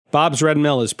Bob's Red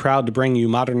Mill is proud to bring you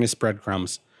Modernist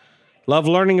Breadcrumbs. Love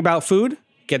learning about food?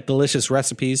 Get delicious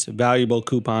recipes, valuable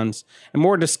coupons, and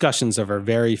more discussions of our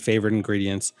very favorite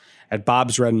ingredients at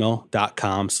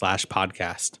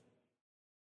bobsredmill.com/podcast.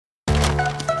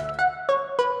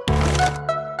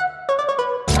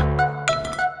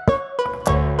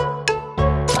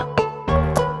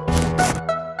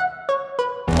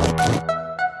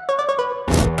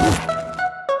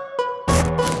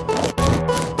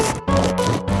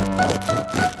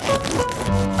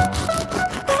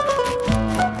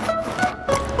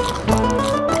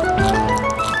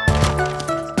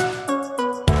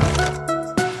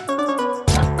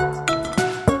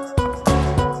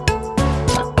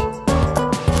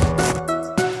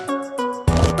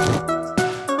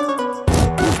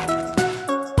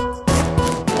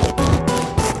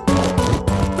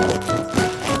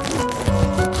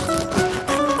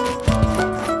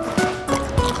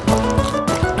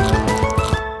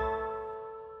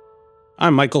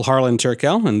 I'm Michael Harlan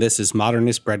Turkel, and this is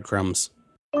Modernist Breadcrumbs.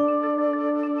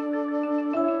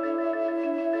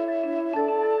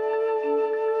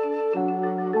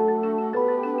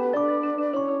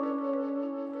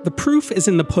 The proof is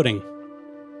in the pudding.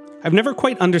 I've never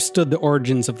quite understood the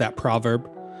origins of that proverb,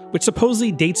 which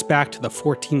supposedly dates back to the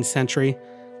 14th century,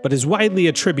 but is widely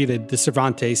attributed to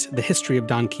Cervantes' The History of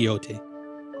Don Quixote.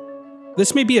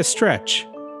 This may be a stretch,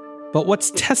 but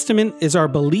what's testament is our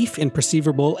belief in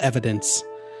perceivable evidence,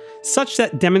 such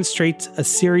that demonstrates a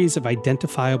series of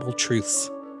identifiable truths.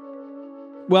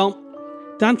 Well,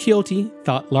 Don Quixote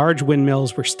thought large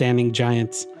windmills were standing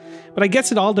giants, but I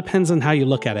guess it all depends on how you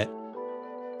look at it.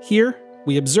 Here,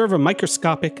 we observe a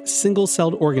microscopic,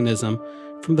 single-celled organism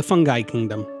from the fungi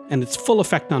kingdom and its full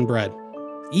effect on bread: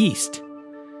 yeast.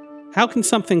 How can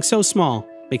something so small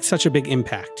make such a big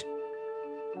impact?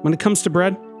 When it comes to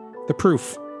bread, the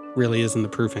proof really is in the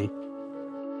proofing.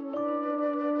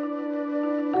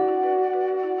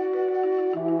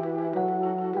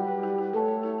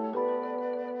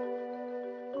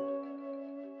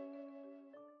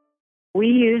 We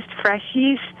used fresh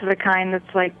yeast, the kind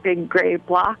that's like big gray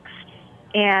blocks.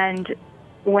 And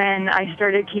when I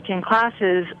started teaching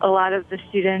classes, a lot of the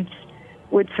students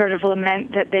would sort of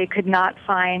lament that they could not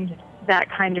find that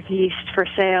kind of yeast for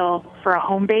sale for a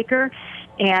home baker,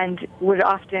 and would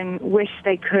often wish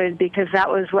they could, because that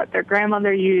was what their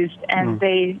grandmother used, and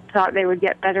they thought they would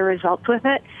get better results with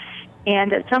it.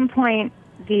 And at some point,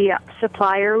 the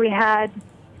supplier we had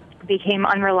became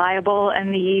unreliable,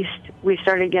 and the yeast we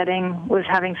started getting was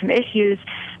having some issues,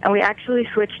 and we actually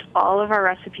switched all of our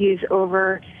recipes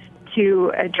over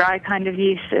to a dry kind of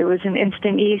yeast. It was an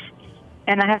instant yeast,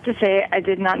 and I have to say I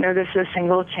did not notice a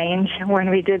single change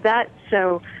when we did that.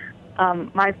 So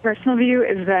my personal view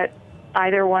is that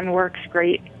either one works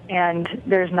great, and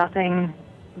there's nothing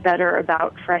better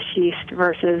about fresh yeast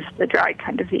versus the dry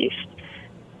kind of yeast.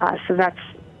 So that's,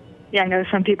 I know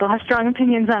some people have strong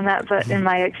opinions on that, but in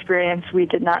my experience, we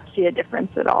did not see a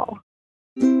difference at all.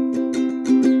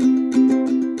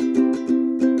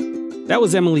 That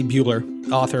was Emily Buehler,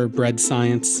 author of Bread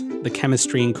Science, The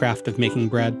Chemistry and Craft of Making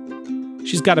Bread.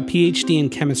 She's got a PhD in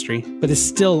chemistry, but is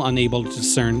still unable to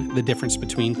discern the difference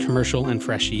between commercial and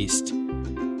fresh yeast.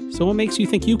 So what makes you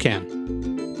think you can?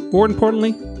 More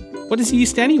importantly, what is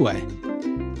yeast anyway?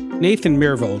 Nathan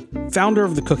Myhrvold, founder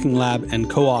of the Cooking Lab and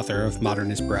co-author of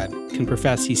Modernist Bread, can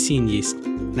profess he's seen yeast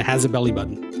and it has a belly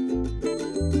button.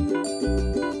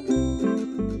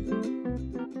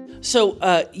 So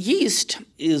yeast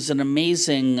is an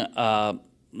amazing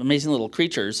little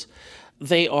creatures.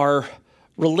 They are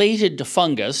related to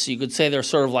fungus. You could say they're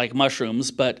sort of like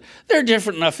mushrooms, but they're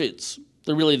different enough.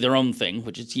 They're really their own thing,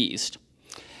 which is yeast.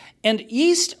 And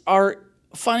yeast are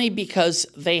funny because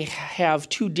they have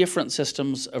two different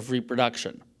systems of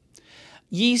reproduction.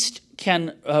 Yeast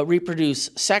can reproduce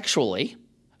sexually.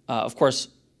 Of course,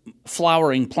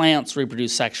 flowering plants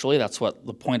reproduce sexually. That's what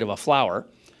the point of a flower.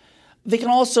 They can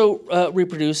also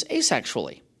reproduce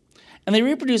asexually. And they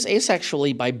reproduce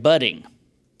asexually by budding.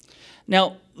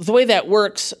 Now, the way that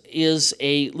works is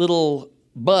a little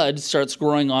bud starts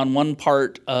growing on one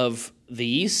part of the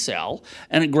yeast cell,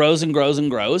 and it grows and grows and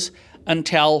grows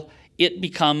until it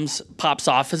pops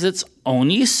off as its own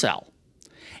yeast cell.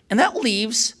 And that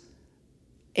leaves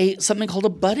something called a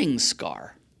budding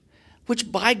scar, which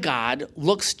by God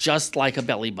looks just like a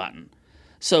belly button.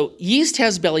 So yeast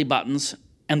has belly buttons,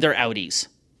 and they're outies.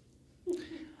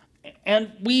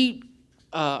 And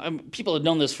people had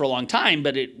known this for a long time,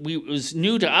 but it was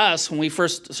new to us when we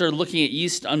first started looking at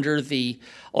yeast under the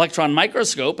electron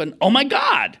microscope, and oh my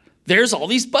God, there's all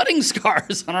these budding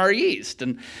scars on our yeast.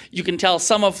 And you can tell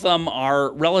some of them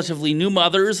are relatively new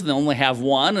mothers and they only have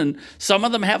one, and some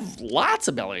of them have lots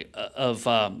of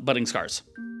budding scars.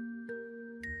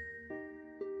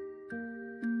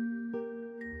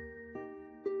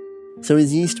 So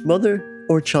is yeast mother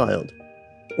or child?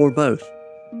 Or both?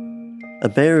 A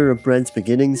bearer of bread's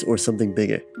beginnings or something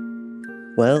bigger?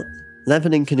 Well,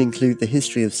 leavening can include the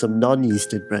history of some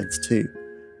non-yeasted breads too,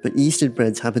 but yeasted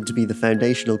breads happen to be the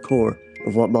foundational core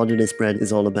of what modernist bread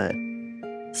is all about.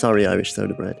 Sorry, Irish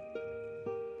soda bread.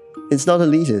 It's not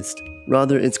elitist,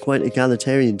 rather it's quite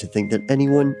egalitarian to think that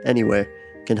anyone, anywhere,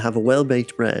 can have a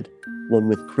well-baked bread, one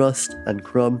with crust and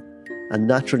crumb, and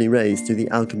naturally raised through the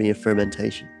alchemy of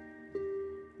fermentation.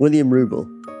 William Rubel,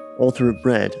 author of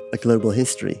Bread, A Global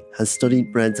History, has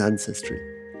studied bread's ancestry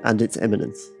and its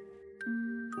eminence.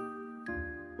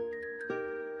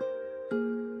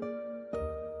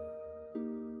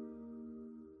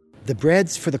 The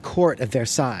breads for the court of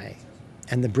Versailles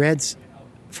and the breads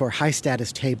for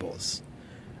high-status tables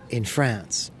in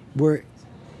France were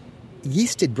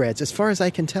yeasted breads, as far as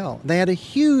I can tell. They had a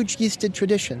huge yeasted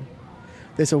tradition.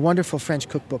 There's a wonderful French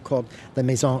cookbook called La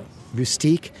Maison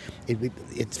Rustique.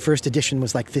 Its first edition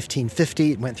was like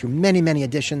 1550. It went through many, many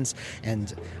editions,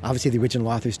 and obviously the original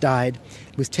authors died.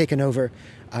 It was taken over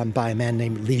by a man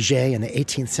named Liger in the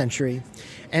 18th century.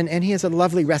 And he has a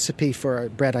lovely recipe for a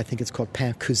bread, I think it's called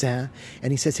pain cousin.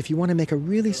 And he says, if you want to make a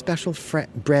really special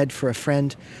bread for a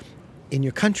friend in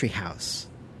your country house,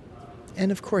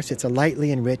 and of course it's a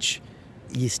lightly enriched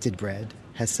yeasted bread,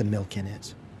 has some milk in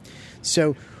it.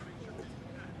 So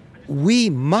we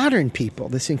modern people,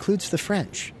 this includes the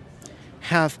French,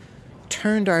 have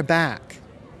turned our back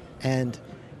and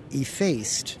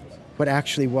effaced what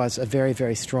actually was a very,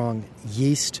 very strong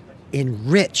yeast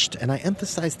enriched, and I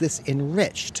emphasize this,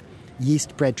 enriched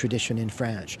yeast bread tradition in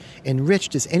France.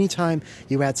 Enriched is any time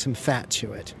you add some fat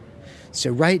to it.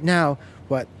 So right now,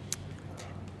 what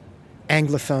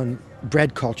Anglophone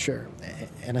bread culture,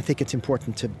 and I think it's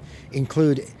important to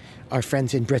include our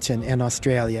friends in Britain and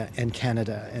Australia and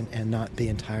Canada and not be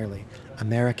entirely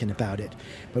American about it.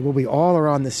 But what we all are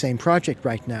on the same project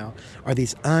right now are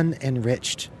these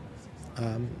unenriched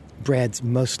breads,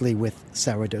 mostly with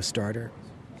sourdough starter.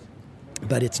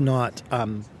 But it's not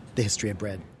the history of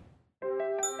bread.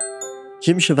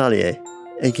 Jim Chevalier,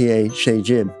 aka Chez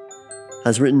Jim,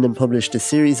 has written and published a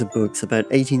series of books about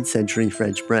 18th century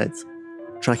French breads,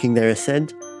 tracking their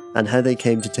ascent and how they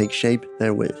came to take shape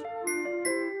therewith.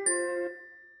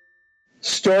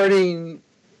 Starting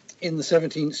in the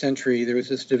 17th century, there was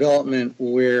this development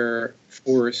where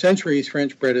for centuries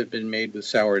French bread had been made with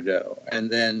sourdough. And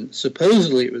then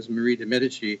supposedly it was Marie de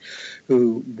Medici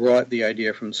who brought the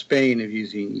idea from Spain of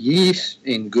using yeast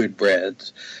in good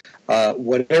breads.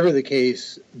 Whatever the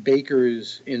case,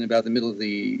 bakers in about the middle of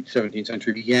the 17th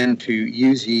century began to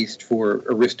use yeast for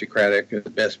aristocratic, the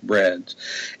best breads.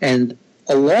 And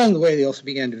along the way, they also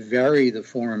began to vary the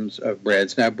forms of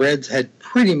breads. Now, breads had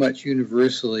pretty much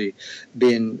universally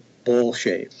been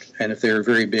bowl-shaped, and if they were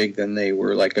very big, then they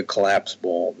were like a collapsed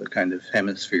ball, the kind of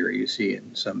hemisphere you see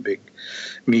in some big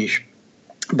miche.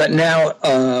 But now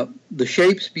the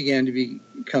shapes began to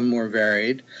become more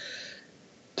varied,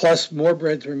 plus more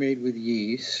breads were made with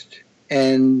yeast,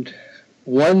 and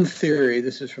one theory,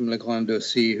 this is from Legrand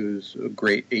d'Aussy, who's a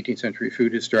great 18th century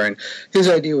food historian, his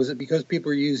idea was that because people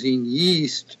were using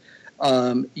yeast,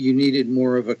 you needed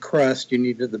more of a crust, you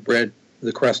needed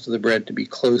the crust of the bread to be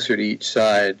closer to each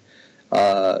side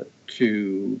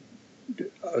to,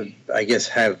 I guess,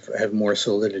 have more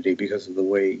solidity because of the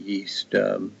way yeast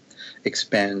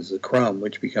expands the crumb,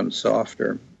 which becomes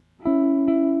softer.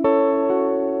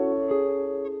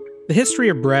 The history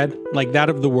of bread, like that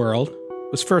of the world,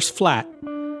 was first flat,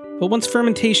 but once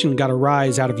fermentation got a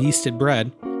rise out of yeasted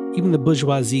bread, even the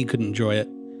bourgeoisie could enjoy it.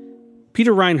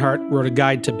 Peter Reinhardt wrote a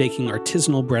guide to baking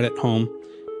artisanal bread at home,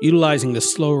 utilizing the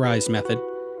slow rise method,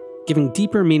 giving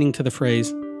deeper meaning to the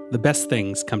phrase, "The best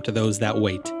things come to those that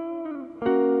wait."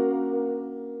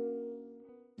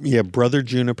 Yeah, Brother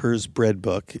Juniper's bread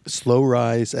book, Slow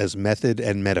Rise as Method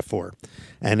and Metaphor.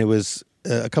 And it was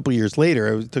a couple of years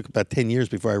later, it took about 10 years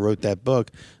before I wrote that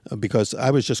book, because I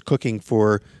was just cooking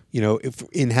for,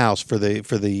 in-house for the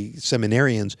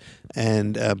seminarians.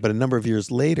 And but a number of years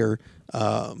later,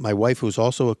 my wife, who was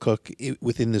also a cook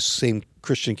within this same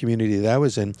Christian community that I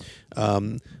was in,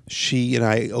 she and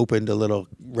I opened a little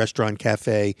restaurant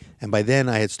cafe, and by then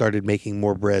I had started making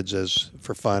more breads as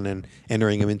for fun and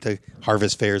entering them into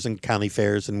harvest fairs and county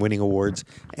fairs and winning awards.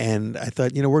 And I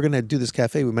thought, we're going to do this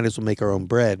cafe, we might as well make our own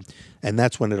bread. And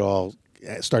that's when it all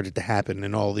started to happen,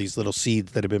 and all these little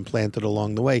seeds that have been planted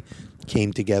along the way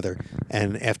came together.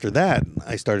 And after that,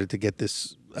 I started to get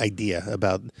this idea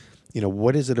about,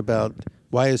 what is it about,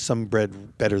 why is some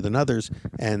bread better than others?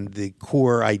 And the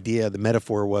core idea, the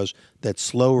metaphor was that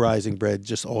slow rising bread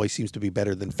just always seems to be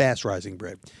better than fast rising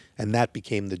bread. And that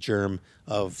became the germ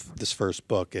of this first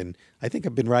book. And I think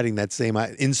I've been writing that same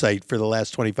insight for the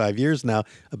last 25 years now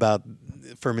about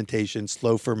fermentation.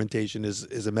 Slow fermentation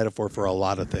is a metaphor for a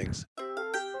lot of things.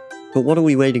 But what are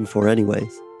we waiting for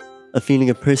anyways? A feeling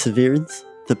of perseverance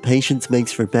that patience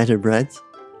makes for better breads?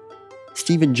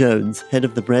 Stephen Jones, head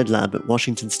of the bread lab at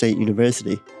Washington State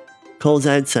University, calls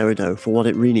out sourdough for what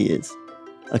it really is,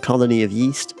 a colony of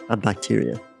yeast and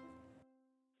bacteria.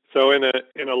 So in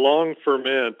a long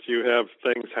ferment, you have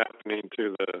things happening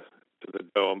to the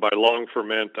dough, and by long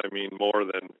ferment, I mean more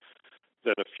than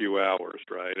a few hours,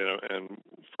 right? And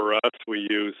for us, we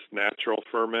use natural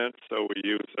ferment, so we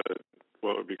use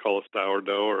what would be called a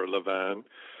sourdough or a levain,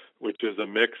 which is a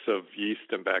mix of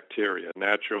yeast and bacteria,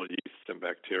 natural yeast and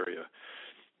bacteria.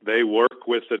 They work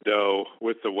with the dough,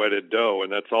 with the wetted dough,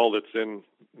 and that's all that's in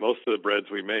most of the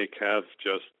breads we make have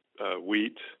just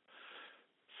wheat,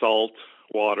 salt,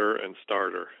 water, and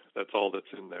starter. That's all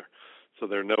that's in there. So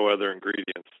there are no other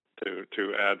ingredients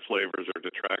to add flavors or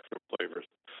detract from flavors.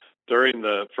 During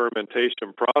the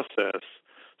fermentation process,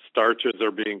 starches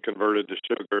are being converted to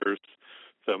sugars.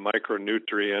 The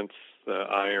micronutrients, the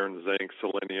iron, zinc,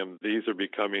 selenium, these are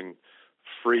becoming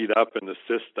freed up in the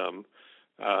system.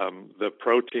 The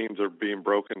proteins are being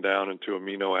broken down into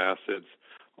amino acids.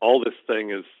 All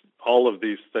of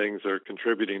these things are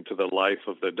contributing to the life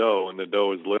of the dough, and the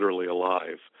dough is literally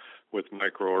alive with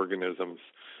microorganisms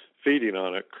feeding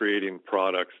on it, creating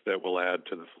products that will add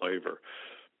to the flavor.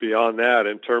 Beyond that,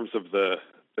 in terms of the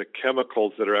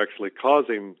chemicals that are actually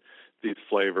causing these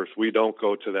flavors, we don't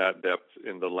go to that depth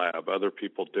in the lab. Other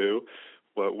people do.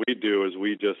 What we do is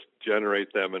we just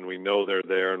generate them, and we know they're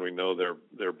there, and we know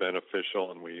they're beneficial,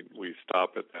 and we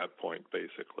stop at that point,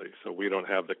 basically. So we don't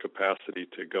have the capacity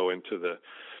to go into the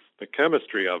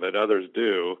chemistry of it. Others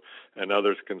do, and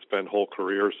others can spend whole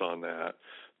careers on that.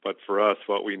 But for us,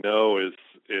 what we know is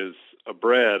a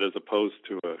bread as opposed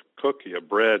to a cookie. A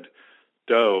bread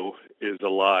dough is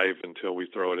alive until we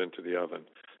throw it into the oven.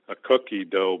 A cookie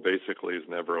dough basically is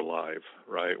never alive,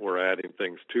 right? We're adding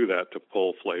things to that to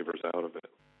pull flavors out of it.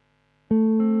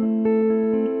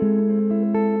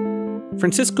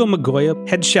 Francisco Migoya,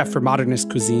 head chef for Modernist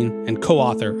Cuisine and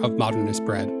co-author of Modernist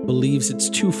Bread, believes it's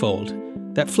twofold,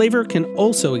 that flavor can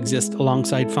also exist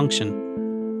alongside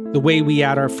function. The way we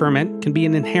add our ferment can be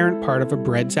an inherent part of a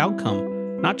bread's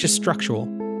outcome, not just structural.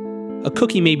 A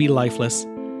cookie may be lifeless,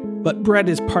 but bread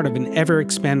is part of an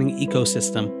ever-expanding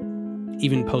ecosystem,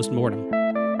 even post-mortem.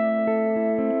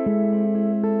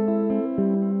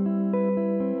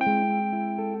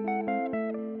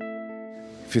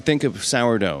 If you think of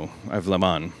sourdough, of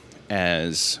levain,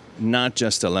 as not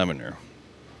just a leavener,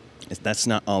 that's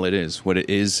not all it is. What it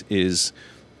is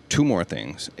two more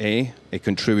things. A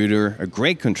contributor, a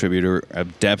great contributor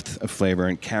of depth of flavor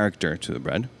and character to the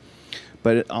bread,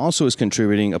 but it also is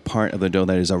contributing a part of the dough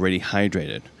that is already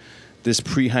hydrated. This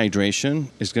prehydration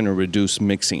is going to reduce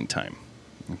mixing time.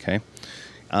 Okay,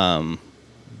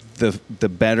 the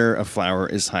better a flour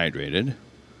is hydrated,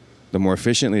 the more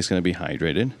efficiently it's going to be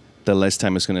hydrated, the less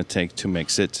time it's going to take to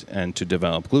mix it and to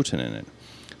develop gluten in it.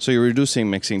 So you're reducing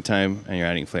mixing time and you're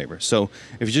adding flavor. So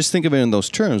if you just think of it in those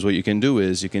terms, what you can do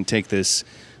is you can take this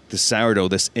sourdough,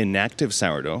 this inactive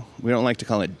sourdough. We don't like to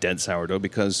call it dead sourdough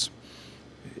because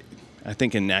I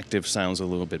think inactive sounds a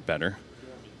little bit better.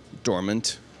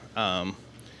 Dormant.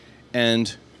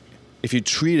 And if you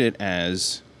treat it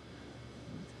as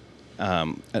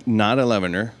not a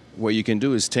leavener, what you can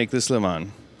do is take this levain,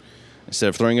 instead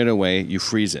of throwing it away, you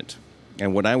freeze it.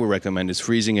 And what I would recommend is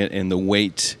freezing it in the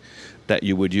weight that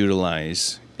you would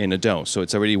utilize in a dough. So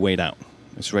it's already weighed out.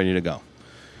 It's ready to go.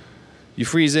 You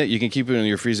freeze it. You can keep it in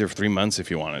your freezer for 3 months if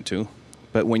you wanted to.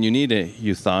 But when you need it,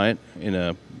 you thaw it in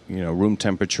a room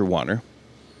temperature water,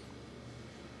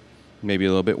 maybe a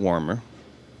little bit warmer.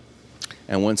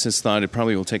 And once it's thawed, it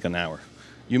probably will take an hour.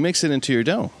 You mix it into your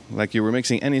dough like you were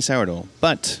mixing any sourdough.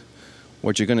 But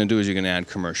what you're going to do is you're going to add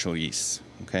commercial yeast.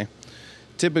 Okay.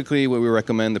 Typically, what we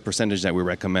recommend, the percentage that we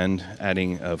recommend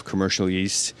adding of commercial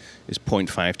yeast is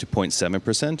 0.5 to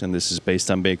 0.7%, and this is based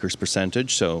on Baker's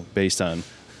percentage, so based on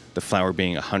the flour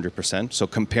being 100%. So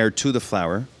compared to the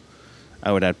flour,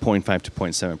 I would add 0.5 to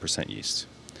 0.7% yeast.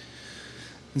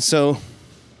 And so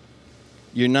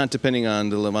you're not depending on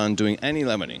the levain doing any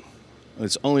leavening.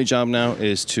 Its only job now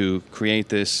is to create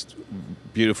this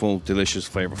beautiful, delicious,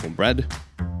 flavorful bread.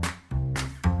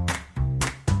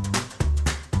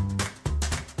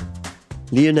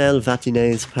 Lionel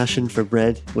Vatinet's passion for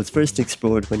bread was first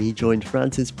explored when he joined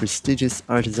France's prestigious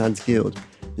artisans guild,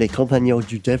 Les Compagnons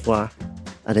du Devoir,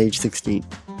 at age 16.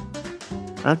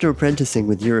 After apprenticing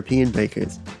with European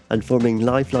bakers and forming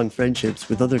lifelong friendships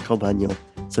with other compagnons,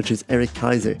 such as Eric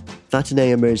Kaiser,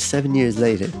 Vatinet emerged 7 years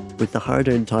later with the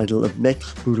hard-earned title of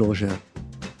Maître Boulanger,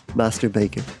 Master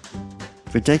Baker.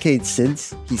 For decades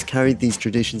since, he's carried these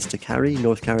traditions to Cary,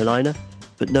 North Carolina,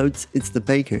 but notes it's the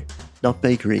baker, not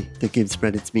bakery, that gives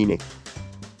bread its meaning.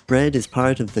 Bread is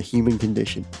part of the human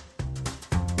condition.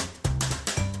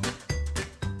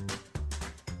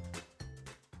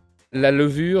 La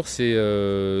levure, c'est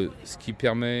ce qui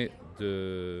permet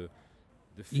de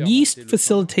Yeast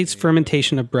facilitates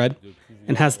fermentation of bread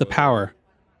and has the power.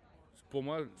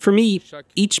 For me,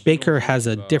 each baker has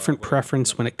a different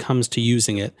preference when it comes to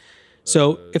using it.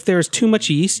 So if there is too much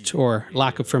yeast or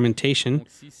lack of fermentation,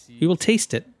 we will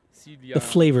taste it, the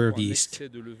flavor of yeast.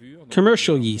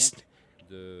 Commercial yeast,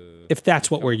 if that's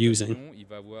what we're using.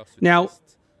 Now,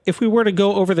 if we were to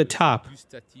go over the top,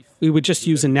 we would just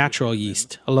use a natural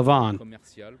yeast, a levain.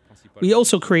 We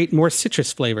also create more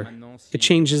citrus flavor. It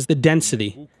changes the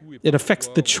density. It affects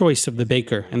the choice of the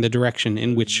baker and the direction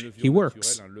in which he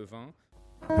works.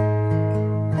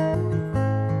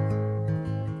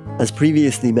 As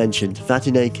previously mentioned,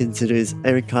 Vatinet considers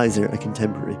Eric Kaiser a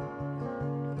contemporary.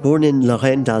 Born in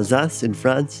Lorraine d'Alsace in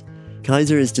France,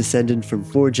 Kaiser is descendant from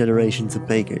 4 generations of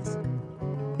bakers.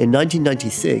 In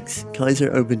 1996,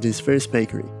 Kaiser opened his first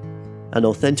bakery, an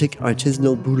authentic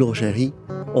artisanal boulangerie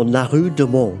on La Rue de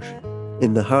Monge,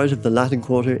 in the heart of the Latin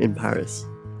Quarter in Paris.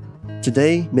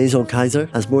 Today, Maison Kaiser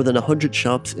has more than 100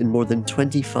 shops in more than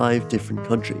 25 different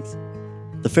countries.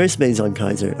 The first Maison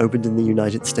Kaiser opened in the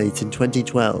United States in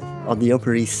 2012 on the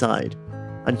Upper East Side,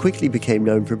 and quickly became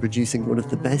known for producing one of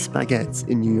the best baguettes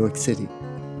in New York City.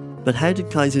 But how did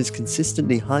Kaiser's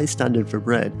consistently high standard for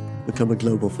bread become a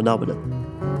global phenomenon?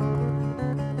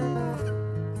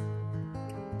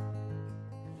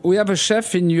 We have a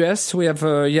chef in US. We have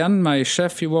Jan, my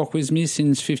chef. He worked with me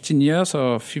since 15 years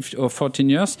or 14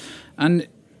 years. And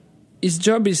his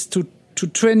job is to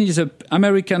train the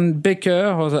American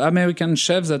baker or the American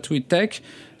chefs that we take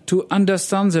to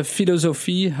understand the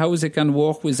philosophy, how they can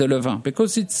work with the levain.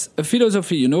 Because it's a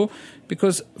philosophy, you know,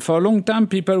 because for a long time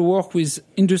people work with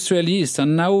industrial yeast,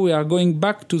 and now we are going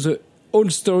back to the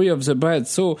old story of the bread.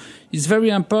 So it's very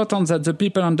important that the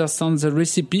people understand the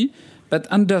recipe, but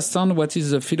understand what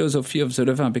is the philosophy of the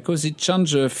levain, because it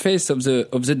changes the face of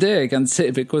the day, I can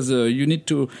say, because you need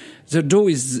to, the dough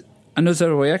is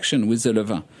another reaction with the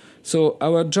levain. So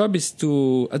our job is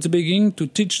to, at the beginning, to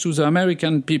teach to the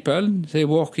American people, they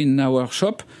work in our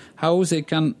shop, how they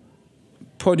can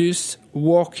produce,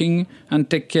 working, and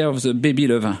take care of the baby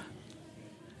levain.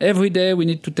 Every day we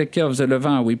need to take care of the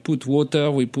levain. We put water,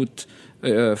 we put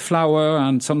flour,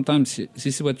 and sometimes, this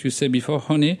is what you said before,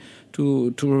 honey,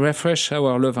 to refresh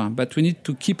our levain. But we need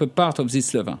to keep a part of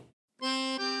this levain.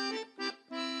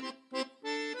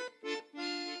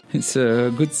 It's a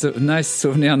good, nice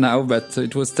souvenir now, but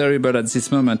it was terrible at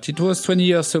this moment. It was 20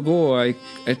 years ago. I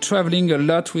traveling a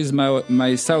lot with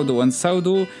my sourdough, and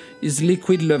sourdough is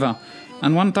liquid levain.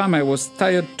 And one time I was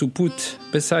tired to put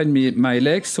beside me my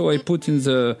legs, so I put in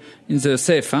the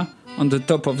safe on the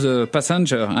top of the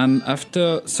passenger. And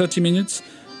after 30 minutes,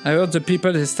 I heard the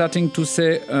people starting to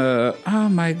say, "Oh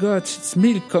my God, it's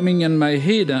milk coming in my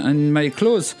head and in my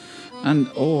clothes." And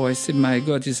I said, "My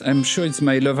God, I'm sure it's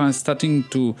my levain starting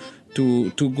to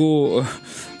go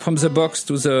from the box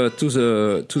to the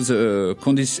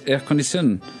air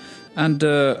condition." And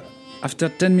after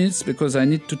 10 minutes, because I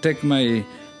need to take my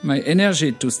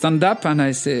energy to stand up, and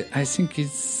I say, I think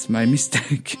it's my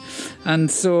mistake.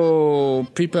 And so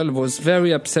people was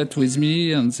very upset with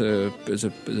me, and the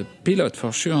pilot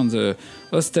for sure, and the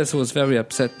hostess was very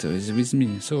upset with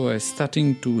me. So I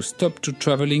starting to stop to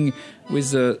traveling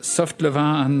with a soft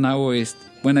levain, and now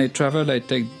when I travel, I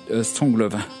take a strong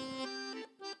levain.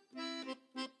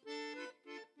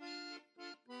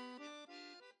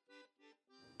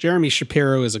 Jeremy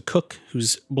Shapiro is a cook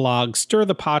whose blog Stir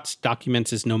the Pots documents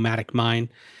his nomadic mind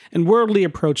and worldly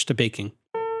approach to baking.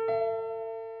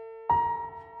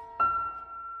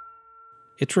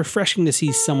 It's refreshing to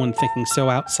see someone thinking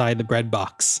so outside the bread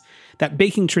box, that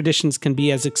baking traditions can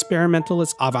be as experimental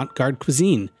as avant-garde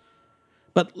cuisine.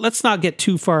 But let's not get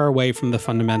too far away from the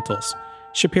fundamentals.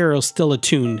 Shapiro's still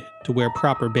attuned to where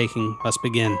proper baking must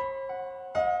begin.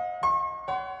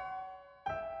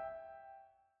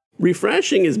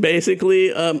 Refreshing is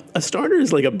basically, a starter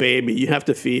is like a baby. You have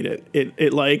to feed it.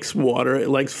 It likes water. It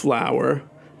likes flour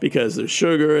because there's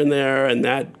sugar in there, and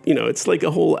that, it's like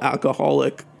a whole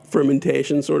alcoholic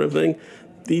fermentation sort of thing.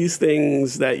 these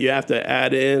things that you have to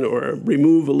add in or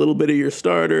remove a little bit of your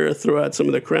starter, throw out some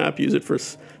of the crap, use it for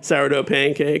sourdough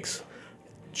pancakes,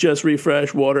 just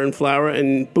refresh water and flour,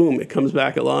 and boom, it comes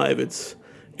back alive. It's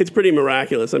pretty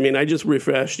miraculous. I mean, I just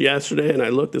refreshed yesterday, and I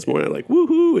looked this morning, I'm like,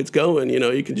 woohoo, it's going. You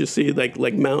know, you can just see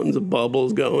like mountains of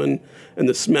bubbles going, and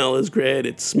the smell is great.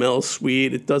 It smells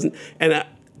sweet. It doesn't. And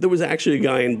there was actually a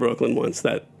guy in Brooklyn once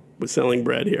that was selling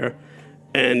bread here,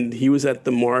 and he was at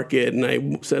the market, and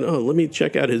I said, oh, let me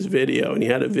check out his video. And he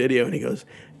had a video, and he goes,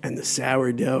 and the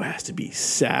sourdough has to be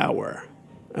sour.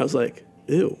 I was like,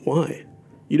 ew, why?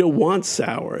 You don't want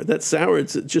sour. That's sour.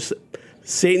 It's just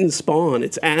Satan's spawn.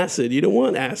 It's acid. You don't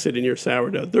want acid in your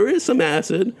sourdough. There is some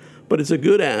acid, but it's a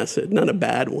good acid, not a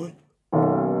bad one.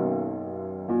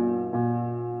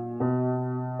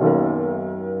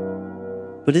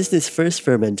 But is this first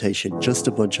fermentation just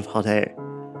a bunch of hot air?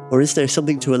 Or is there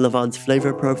something to a levain's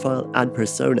flavor profile and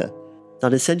persona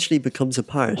that essentially becomes a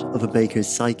part of a baker's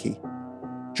psyche?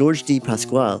 George D.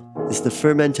 Pasquale is the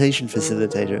fermentation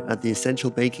facilitator at the Essential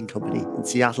Baking Company in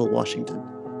Seattle, Washington,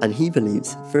 and he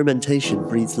believes fermentation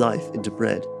breathes life into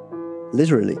bread.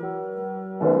 Literally.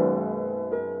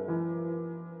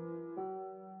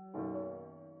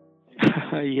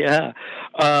 Yeah.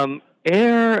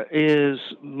 Air is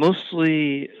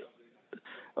mostly...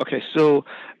 Okay, so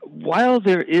while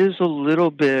there is a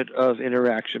little bit of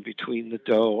interaction between the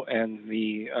dough and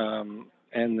the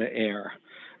air,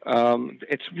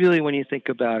 it's really, when you think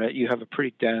about it, you have a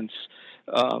pretty dense,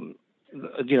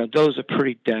 dough's a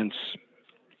pretty dense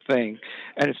thing,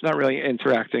 and it's not really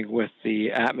interacting with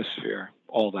the atmosphere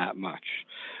all that much.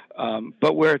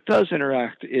 But where it does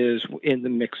interact is in the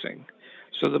mixing.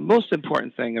 So the most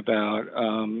important thing about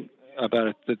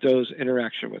the dough's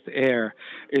interaction with air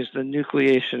is the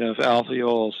nucleation of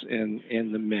alveoles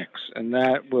in the mix, and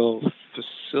that will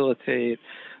facilitate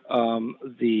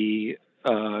the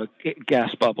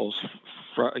gas bubbles.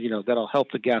 That'll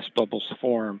help the gas bubbles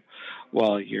form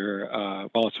while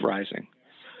it's rising.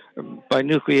 By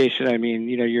nucleation, I mean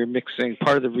you're mixing.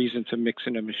 Part of the reason to mix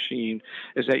in a machine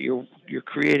is that you're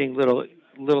creating little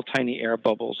tiny air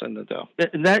bubbles in the dough.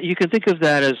 And that, you can think of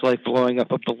that as like blowing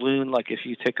up a balloon. Like if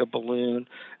you take a balloon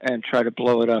and try to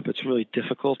blow it up, it's really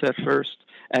difficult at first,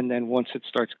 and then once it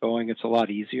starts going, it's a lot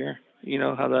easier. You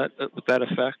know how with that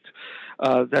effect.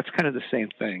 That's kind of the same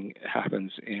thing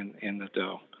happens in the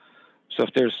dough. So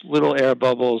if there's little air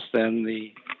bubbles, then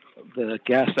the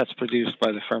gas that's produced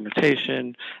by the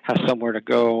fermentation has somewhere to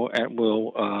go, and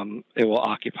it will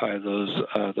occupy those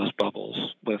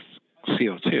bubbles with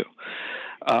CO2.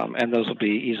 And those will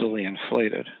be easily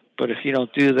inflated. But if you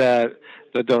don't do that,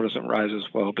 the dough doesn't rise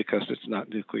as well because it's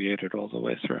not nucleated all the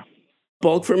way through.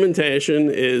 Bulk fermentation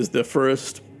is the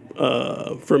first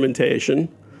fermentation.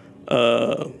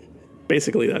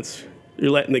 Basically, you're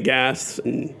letting the gas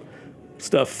and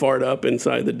stuff fart up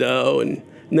inside the dough, and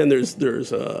then there's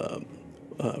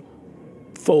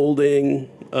folding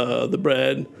the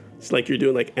bread. It's like you're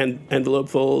doing like envelope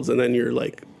folds, and then you're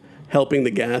like helping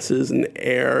the gases and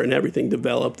air and everything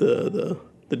develop the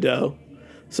dough.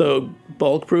 So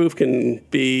bulk proof can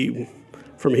be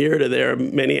from here to there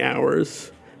many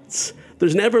hours.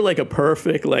 There's never like a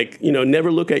perfect,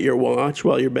 never look at your watch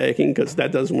while you're baking, because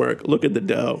that doesn't work. Look at the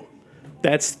dough.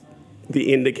 That's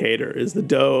the indicator, is the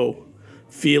dough.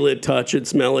 Feel it, touch it,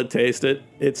 smell it, taste it.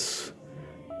 It's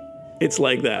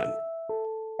like that.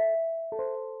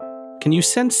 Can you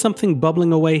sense something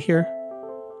bubbling away here?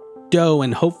 Dough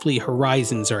and hopefully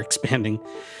horizons are expanding.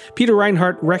 Peter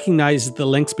Reinhardt recognizes the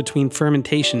links between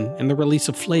fermentation and the release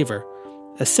of flavor.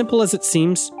 As simple as it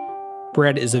seems,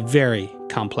 bread is a very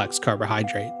complex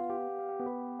carbohydrate.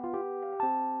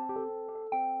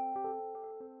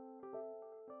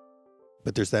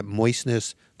 But there's that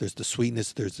moistness, there's the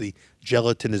sweetness, there's the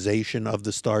gelatinization of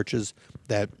the starches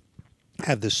that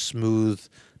have this smooth,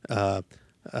 like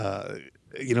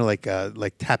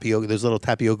tapioca. Those little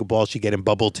tapioca balls you get in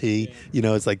bubble tea.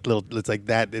 It's like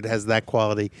that. It has that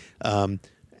quality. And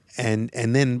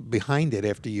then behind it,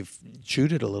 after you've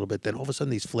chewed it a little bit, then all of a sudden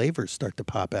these flavors start to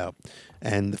pop out,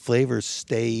 and the flavors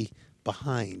stay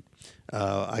behind.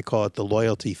 I call it the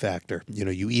loyalty factor.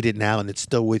 You eat it now and it's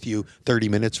still with you 30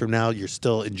 minutes from now. You're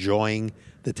still enjoying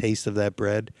the taste of that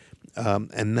bread.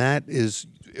 And that is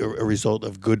a result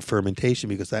of good fermentation,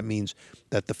 because that means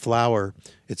that the flour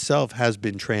itself has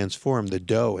been transformed. The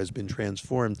dough has been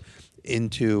transformed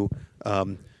into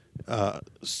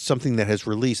something that has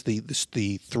released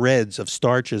the threads of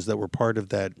starches that were part of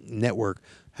that network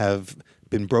have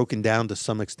been broken down to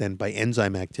some extent by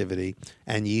enzyme activity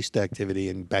and yeast activity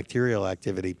and bacterial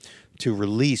activity to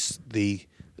release the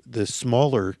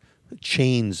smaller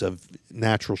chains of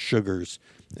natural sugars,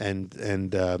 and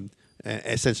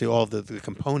essentially all the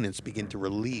components begin to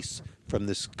release from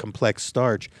this complex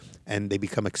starch, and they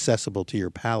become accessible to your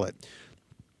palate.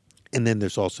 And then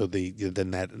there's also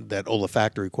that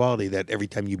olfactory quality that every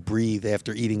time you breathe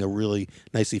after eating a really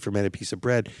nicely fermented piece of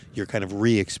bread, you're kind of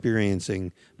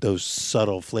re-experiencing those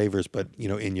subtle flavors, but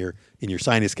in your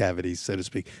sinus cavities, so to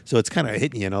speak. So it's kind of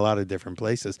hitting you in a lot of different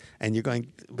places, and you're going,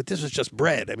 but this is just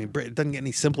bread. I mean, bread doesn't get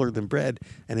any simpler than bread,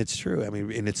 and it's true. I mean,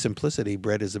 in its simplicity,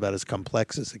 bread is about as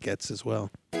complex as it gets as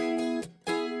well.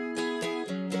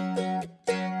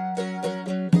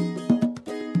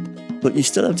 But you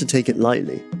still have to take it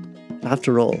lightly.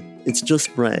 After all, it's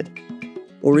just bread.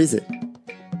 Or is it?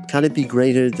 Can it be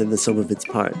greater than the sum of its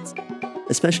parts?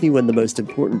 Especially when the most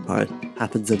important part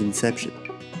happens at inception.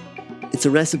 It's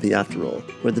a recipe, after all,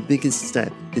 where the biggest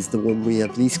step is the one we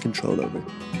have least control over.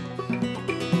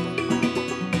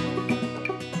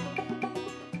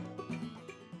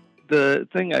 The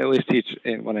thing I always teach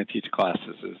when I teach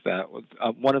classes is that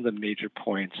one of the major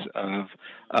points of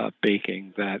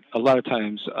baking that a lot of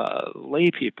times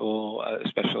lay people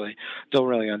especially don't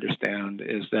really understand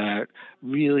is that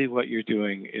really what you're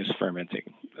doing is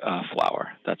fermenting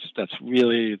flour. That's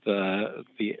really the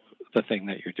thing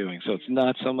that you're doing. So it's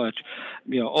not so much,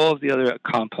 all of the other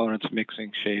components,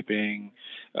 mixing, shaping,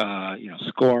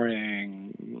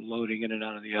 scoring, loading in and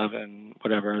out of the oven,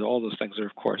 whatever. All those things are,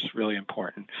 of course, really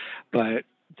important. But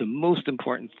the most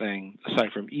important thing,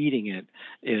 aside from eating it,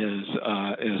 is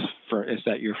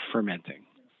that you're fermenting.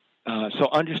 So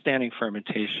understanding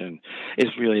fermentation is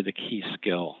really the key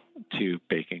skill to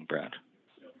baking bread,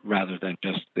 rather than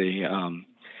just the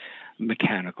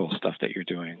mechanical stuff that you're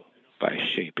doing by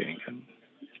shaping and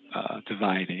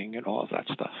dividing and all of that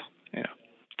stuff.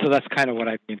 So that's kind of what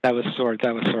I mean. That was sort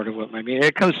of what I mean.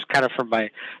 It comes kind of from my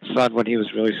son when he was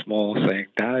really small, saying,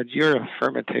 "Dad, you're a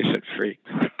fermentation freak."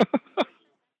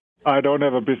 I don't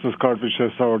have a business card which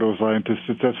says sourdough scientist.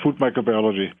 It says food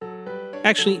microbiology.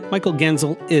 Actually, Michael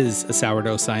Genzel is a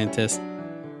sourdough scientist.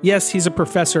 Yes, he's a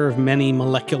professor of many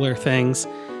molecular things,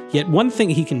 yet one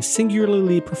thing he can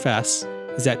singularly profess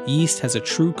is that yeast has a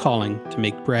true calling to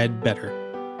make bread better.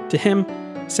 To him,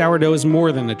 sourdough is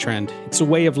more than a trend. It's a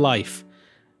way of life.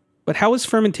 But how has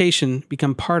fermentation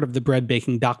become part of the bread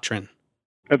baking doctrine?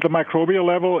 At the microbial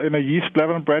level, in a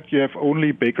yeast-leavened bread, you have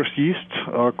only baker's yeast,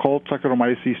 called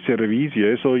Saccharomyces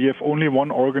cerevisiae. So you have only one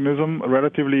organism,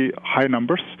 relatively high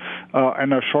numbers,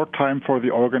 and a short time for the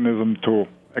organism to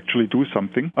actually do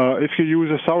something. If you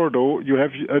use a sourdough, you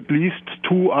have at least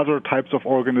two other types of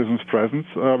organisms present,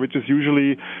 which is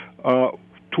usually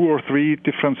 2 or 3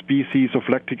 different species of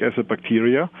lactic acid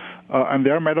bacteria, and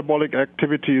their metabolic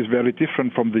activity is very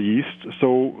different from the yeast.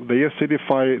 So they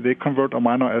acidify, they convert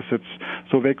amino acids,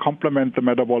 so they complement the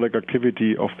metabolic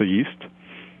activity of the yeast.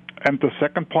 And the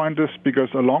second point is because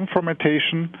a long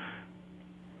fermentation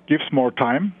gives more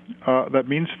time. That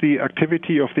means the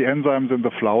activity of the enzymes in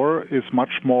the flour is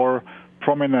much more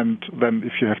prominent than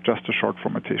if you have just a short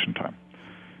fermentation time.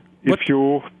 If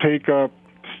you take a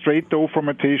straight dough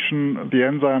fermentation, the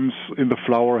enzymes in the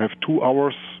flour have 2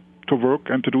 hours to work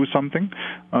and to do something.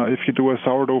 If you do a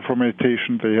sourdough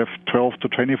fermentation, they have 12 to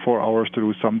 24 hours to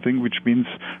do something, which means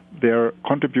their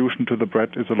contribution to the bread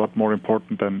is a lot more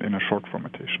important than in a short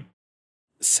fermentation.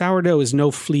 Sourdough is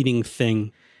no fleeting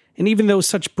thing, and even though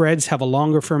such breads have a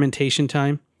longer fermentation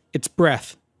time, its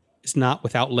breadth is not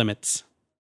without limits.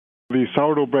 The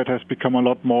sourdough bread has become a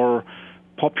lot more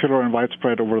popular and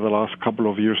widespread over the last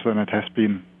couple of years than it has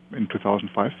been in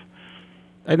 2005.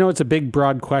 I know it's a big,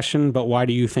 broad question, but why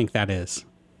do you think that is?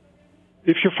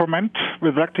 If you ferment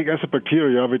with lactic acid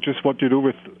bacteria, which is what you do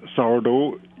with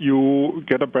sourdough, you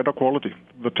get a better quality.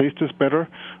 The taste is better,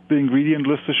 the ingredient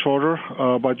list is shorter,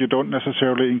 but you don't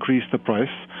necessarily increase the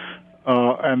price.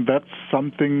 And that's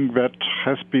something that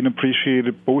has been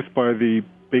appreciated both by the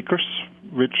bakers,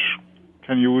 which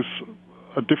can use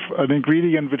an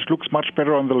ingredient which looks much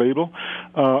better on the label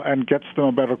and gets them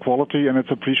a better quality, and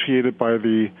it's appreciated by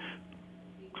the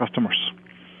customers.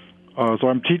 So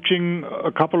I'm teaching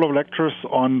a couple of lectures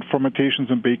on fermentations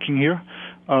and baking here.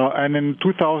 And in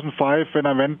 2005, when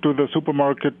I went to the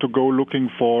supermarket to go looking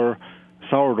for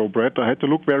sourdough bread, I had to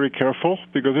look very careful,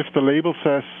 because if the label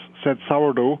said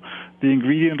sourdough, the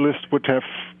ingredient list would have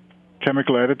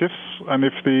chemical additives, and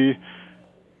if the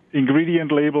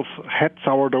ingredient labels had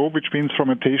sourdough, which means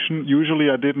fermentation, usually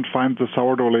I didn't find the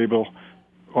sourdough label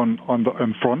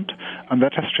on front, and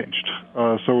that has changed.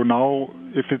 So now,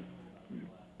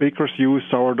 bakers use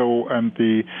sourdough, and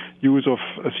the use of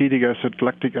acetic acid,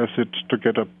 lactic acid to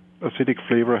get an acidic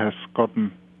flavor has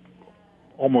gotten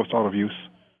almost out of use.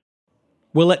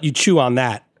 We'll let you chew on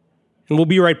that. and we'll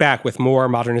be right back with more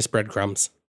Modernist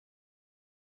Breadcrumbs.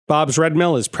 Bob's Red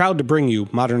Mill is proud to bring you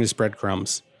Modernist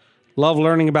Breadcrumbs. Love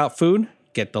learning about food?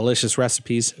 Get delicious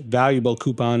recipes, valuable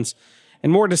coupons,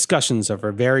 and more discussions of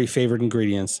our very favorite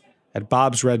ingredients at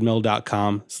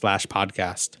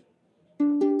bobsredmill.com/podcast.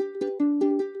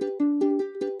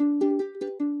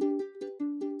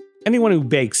 Anyone who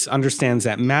bakes understands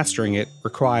that mastering it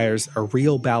requires a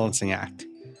real balancing act.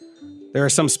 There are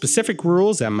some specific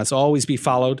rules that must always be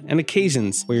followed and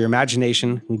occasions where your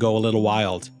imagination can go a little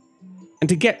wild. And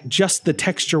to get just the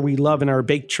texture we love in our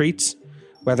baked treats,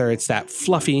 whether it's that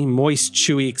fluffy, moist,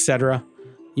 chewy, etc.,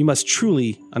 you must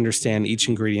truly understand each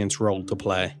ingredient's role to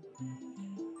play.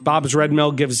 Bob's Red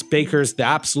Mill gives bakers the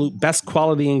absolute best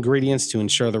quality ingredients to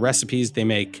ensure the recipes they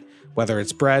make, whether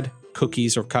it's bread,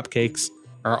 cookies, or cupcakes,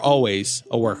 are always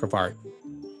a work of art.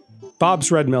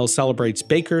 Bob's Red Mill celebrates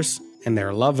bakers and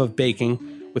their love of baking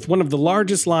with one of the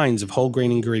largest lines of whole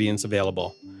grain ingredients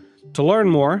available. To learn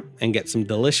more and get some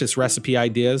delicious recipe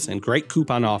ideas and great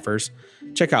coupon offers,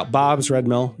 check out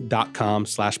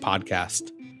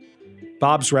bobsredmill.com/podcast.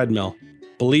 Bob's Red Mill,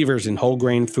 believers in whole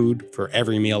grain food for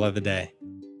every meal of the day.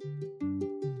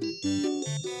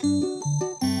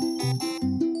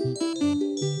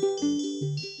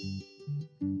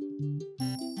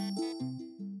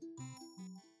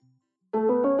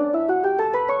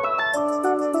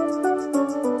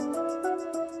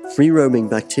 Free-roaming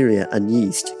bacteria and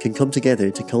yeast can come together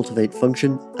to cultivate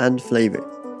function and flavour,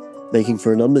 making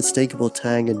for an unmistakable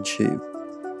tang and chew.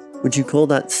 Would you call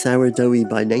that sourdoughy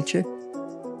by nature?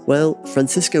 Well,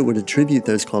 Francisco would attribute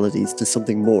those qualities to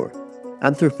something more,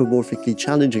 anthropomorphically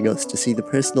challenging us to see the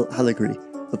personal allegory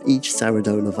of each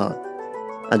sourdough levain,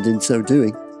 and in so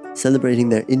doing, celebrating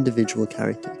their individual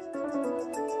character.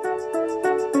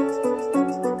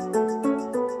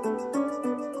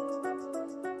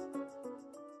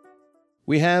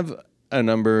 We have a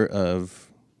number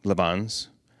of levains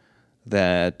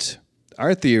that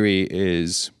our theory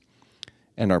is,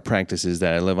 and our practice is,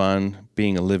 that a levain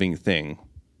being a living thing,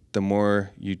 the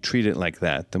more you treat it like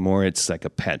that, the more it's like a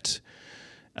pet.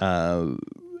 And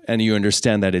you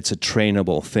understand that it's a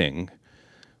trainable thing.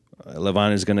 A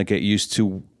levain is going to get used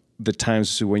to the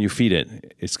times when you feed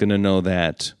it. It's going to know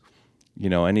that,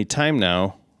 any time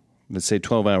now, let's say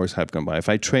 12 hours have gone by. If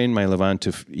I train my levain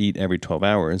to eat every 12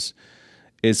 hours,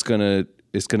 it's gonna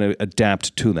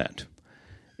adapt to that.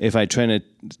 If I train it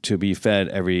to be fed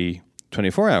every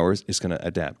 24 hours, it's gonna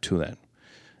adapt to that,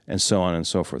 and so on and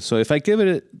so forth. So if I give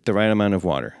it the right amount of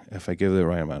water, if I give it the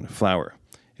right amount of flour,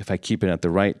 if I keep it at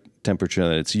the right temperature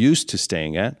that it's used to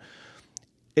staying at,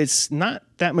 it's not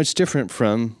that much different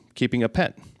from keeping a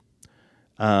pet.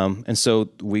 And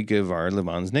so we give our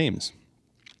levains names.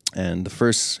 And the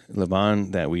first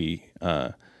levain that we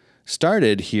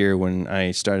started here when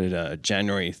I started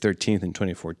January 13th in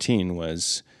 2014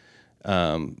 was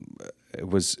it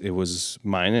was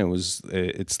mine.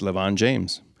 It's Levain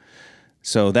James.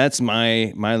 So that's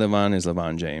my levain is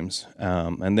Levain James.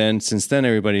 And then since then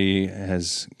everybody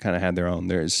has kind of had their own.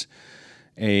 There's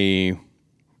Angina's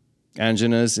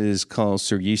is called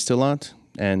Sir Yeast-a-Lot,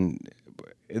 and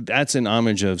that's an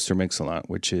homage of Sir Mix-a-Lot,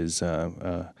 which is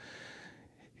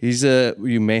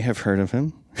you may have heard of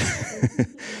him.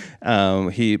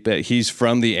 But he's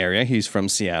from the area. He's from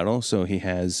Seattle, so he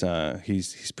has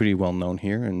he's pretty well known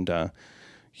here, and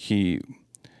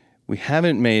we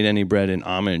haven't made any bread in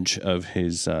homage of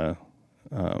his the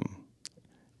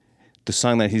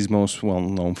song that he's most well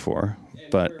known for.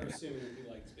 But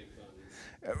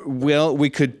well, we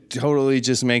could totally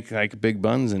just make like big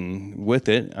buns and with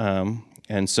it,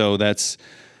 and so it's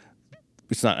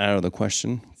not out of the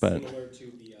question, but. Similar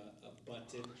to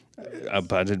the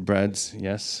butted breads,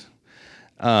 yes.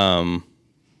 And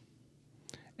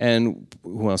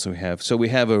who else do we have? So we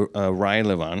have a rye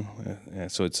levain.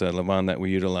 So it's a levain that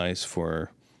we utilize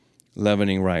for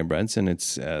leavening rye breads, and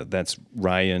that's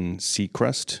Ryan sea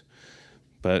crust.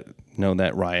 But know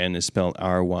that Ryan is spelled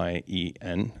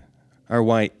R-Y-E-A-N.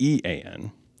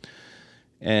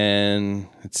 And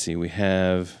let's see, we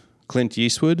have Clint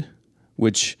Yeastwood,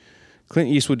 which Clint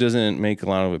Yeastwood doesn't make a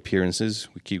lot of appearances.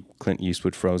 We keep Clint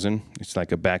Yeastwood frozen. It's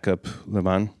like a backup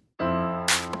levain.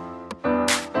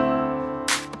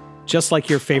 Just like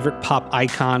your favorite pop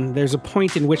icon, there's a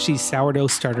point in which these sourdough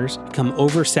starters become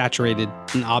oversaturated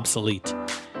and obsolete.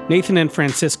 Nathan and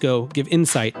Francisco give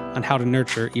insight on how to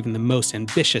nurture even the most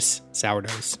ambitious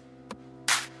sourdoughs.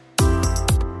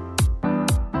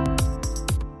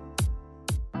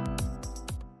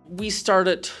 We start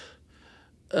it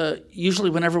usually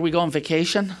whenever we go on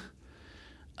vacation.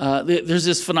 There's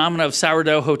this phenomenon of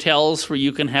sourdough hotels where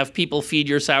you can have people feed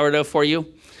your sourdough for you.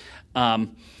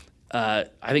 I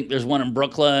think there's one in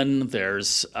Brooklyn.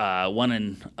 There's one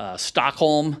in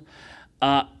Stockholm.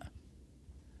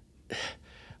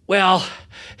 Well,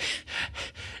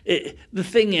 the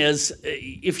thing is,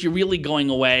 if you're really going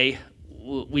away,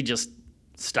 we just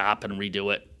stop and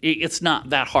redo it. It's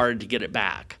not that hard to get it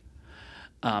back.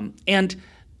 And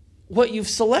what you've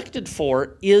selected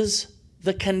for is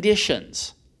the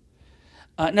conditions.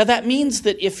 Now, that means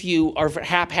that if you are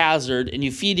haphazard and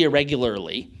you feed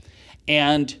irregularly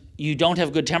and you don't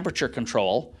have good temperature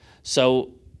control,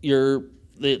 so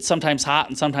it's sometimes hot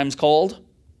and sometimes cold,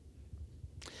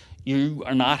 you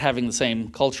are not having the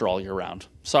same culture all year round.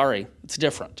 Sorry, it's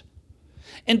different.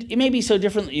 And it may be so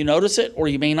different that you notice it or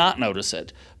you may not notice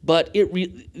it, but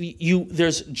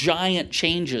there's giant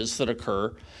changes that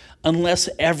occur unless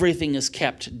everything is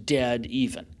kept dead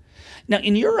even. Now,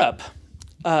 in Europe,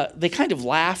 they kind of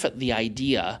laugh at the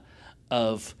idea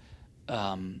of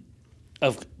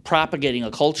propagating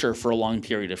a culture for a long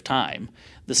period of time.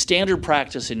 The standard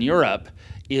practice in Europe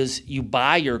is you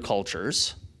buy your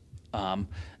cultures,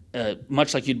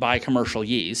 much like you'd buy commercial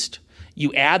yeast.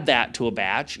 You add that to a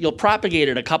batch. You'll propagate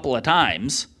it a couple of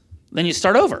times, then you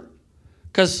start over.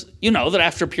 Because you know that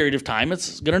after a period of time,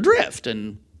 it's going to drift,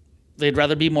 and they'd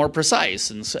rather be more precise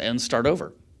and start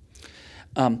over.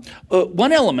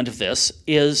 One element of this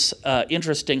is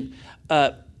interesting.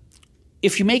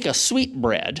 If you make a sweet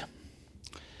bread,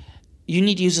 you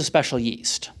need to use a special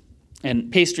yeast.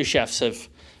 And pastry chefs have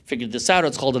figured this out.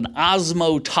 It's called an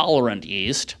osmotolerant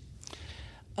yeast.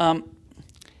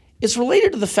 It's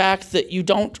related to the fact that you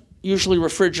don't usually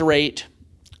refrigerate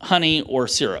honey or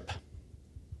syrup.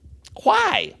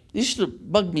 Why? This used to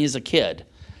bug me as a kid.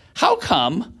 How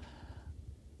come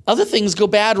other things go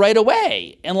bad right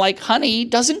away and like honey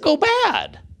doesn't go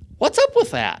bad? What's up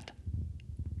with that?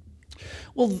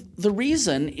 Well, the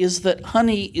reason is that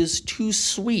honey is too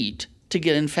sweet to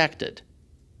get infected.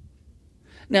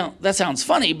 Now, that sounds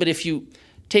funny, but if you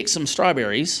take some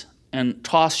strawberries and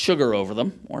toss sugar over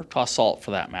them, or toss salt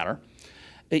for that matter,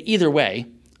 either way,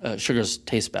 sugars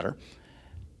taste better,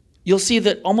 you'll see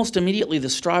that almost immediately the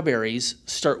strawberries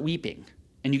start weeping,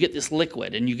 and you get this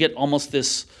liquid, and you get almost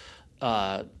this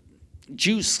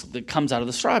juice that comes out of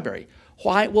the strawberry.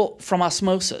 Why? Well, from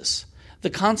osmosis. The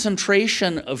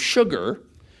concentration of sugar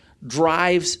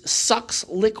sucks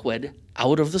liquid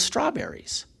out of the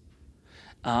strawberries.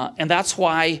 And that's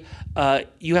why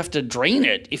you have to drain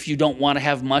it if you don't want to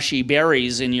have mushy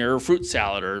berries in your fruit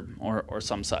salad or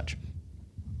some such.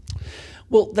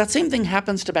 Well, that same thing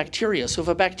happens to bacteria. So if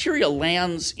a bacteria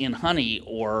lands in honey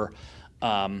or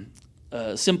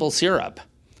simple syrup,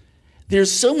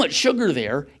 there's so much sugar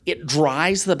there, it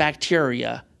dries the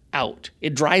bacteria out.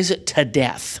 It dries it to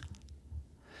death.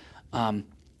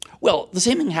 Well, the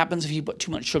same thing happens if you put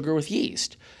too much sugar with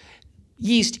yeast.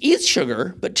 Yeast eats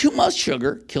sugar, but too much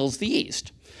sugar kills the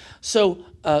yeast. So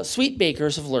sweet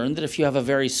bakers have learned that if you have a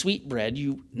very sweet bread,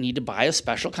 you need to buy a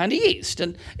special kind of yeast.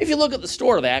 And if you look at the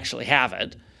store, they actually have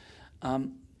it.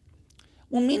 Well,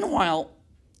 meanwhile,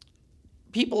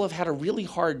 people have had a really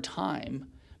hard time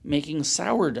making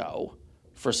sourdough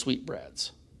for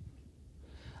sweetbreads.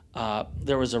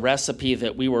 There was a recipe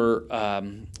that we were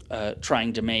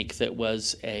trying to make that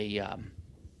was a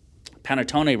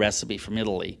panettone recipe from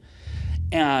Italy.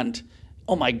 And,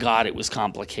 oh my God, it was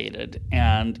complicated.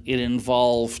 And it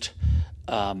involved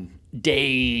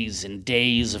days and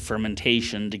days of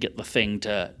fermentation to get the thing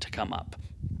to come up.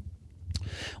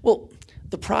 Well,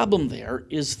 the problem there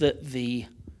is that the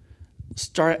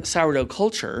sourdough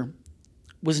culture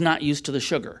was not used to the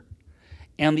sugar.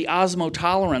 And the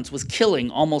osmotolerance was killing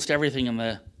almost everything in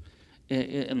the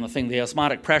thing. The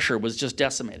osmotic pressure was just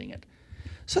decimating it.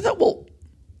 So I thought, well,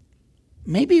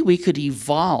 maybe we could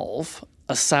evolve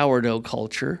a sourdough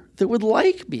culture that would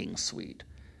like being sweet.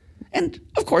 And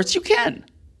of course you can.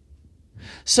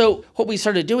 So what we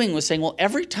started doing was saying, well,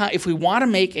 every time, if we want to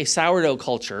make a sourdough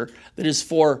culture that is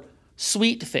for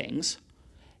sweet things,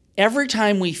 every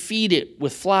time we feed it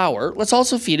with flour, let's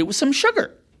also feed it with some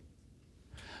sugar.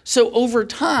 So over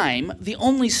time, the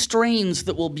only strains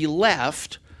that will be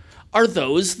left are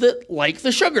those that like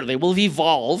the sugar. They will have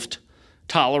evolved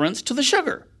tolerance to the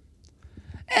sugar.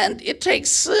 And it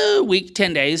takes a week,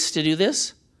 10 days to do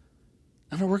this,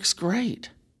 and it works great.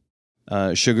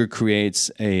 Sugar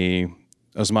creates a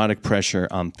osmotic pressure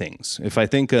on things. If I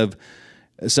think of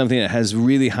something that has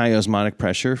really high osmotic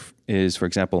pressure is, for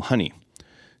example, honey.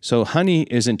 So honey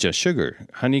isn't just sugar.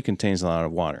 Honey contains a lot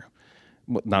of water.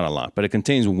 Well, not a lot, but it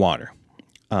contains water.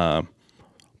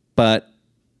 But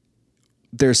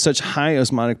there's such high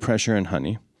osmotic pressure in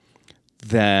honey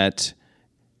that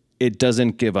it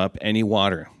doesn't give up any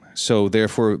water. So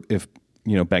therefore, if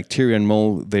bacteria and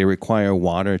mold, they require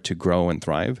water to grow and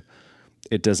thrive.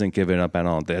 It doesn't give it up at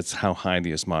all. That's how high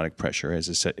the osmotic pressure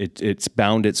is. It's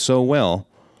bounded so well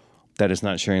that it's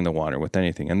not sharing the water with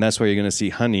anything. And that's why you're going to see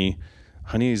honey.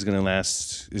 Honey is going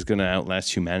to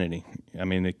outlast humanity. I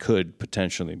mean, it could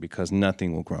potentially, because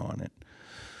nothing will grow on it.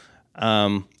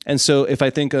 And so if I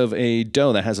think of a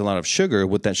dough that has a lot of sugar,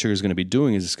 what that sugar is going to be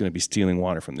doing is it's going to be stealing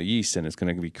water from the yeast, and it's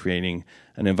going to be creating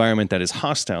an environment that is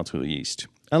hostile to the yeast,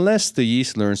 unless the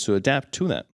yeast learns to adapt to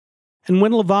that. And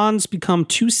when levains become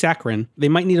too saccharine, they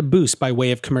might need a boost by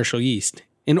way of commercial yeast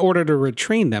in order to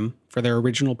retrain them for their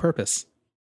original purpose.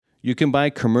 You can buy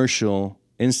commercial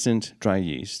instant dry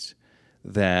yeast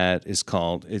that is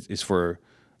called, it's for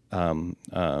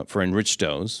enriched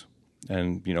doughs.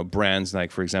 And, brands like,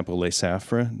 for example, Les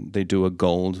Saffres, they do a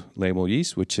gold label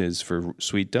yeast, which is for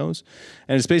sweet doughs.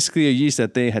 And it's basically a yeast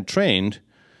that they had trained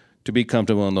to be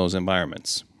comfortable in those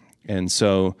environments. And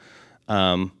so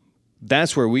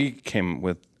that's where we came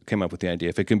up with the idea.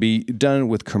 If it can be done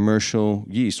with commercial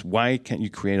yeast, why can't you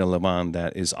create a levain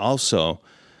that is also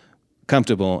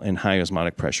comfortable in high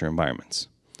osmotic pressure environments?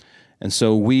 And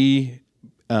so we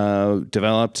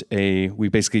we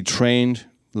basically trained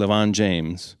Levain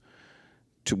James.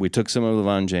 We took some of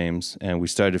Levain James and we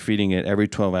started feeding it every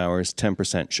 12 hours,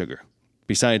 10% sugar.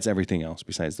 Besides everything else,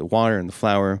 besides the water and the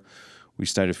flour, we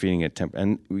started feeding it 10%.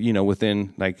 And,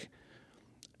 within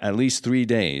at least 3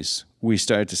 days, we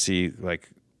started to see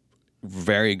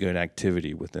very good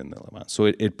activity within the levain. So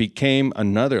it became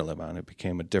another levain. It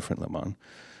became a different levain.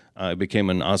 It became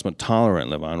an osmotolerant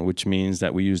levain, which means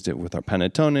that we used it with our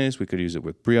panettones. We could use it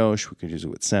with brioche. We could use it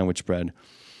with sandwich bread.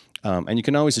 And you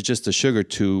can always adjust the sugar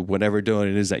to whatever dough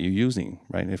it is that you're using,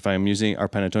 right? If I'm using our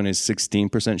panettone is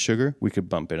 16% sugar, we could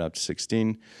bump it up to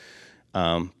 16.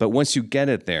 But once you get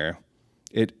it there,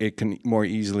 it can more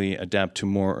easily adapt to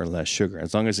more or less sugar.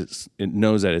 As long as it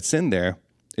knows that it's in there,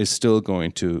 it's still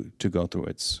going to go through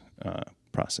its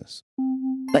process.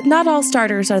 But not all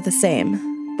starters are the same.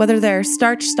 Whether they're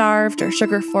starch-starved or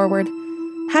sugar-forward,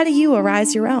 how do you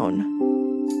arise your own?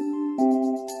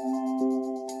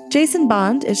 Jason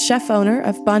Bond is chef-owner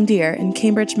of Bondier in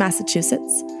Cambridge,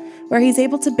 Massachusetts, where he's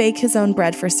able to bake his own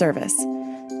bread for service,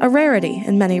 a rarity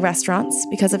in many restaurants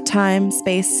because of time,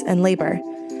 space, and labor,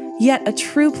 yet a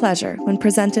true pleasure when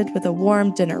presented with a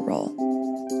warm dinner roll.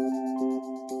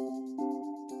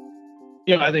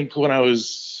 I think when I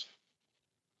was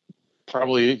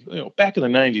probably, back in the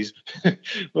 90s,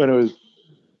 when it was,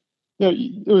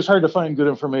 it was hard to find good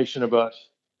information about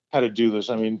how to do this.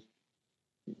 I mean,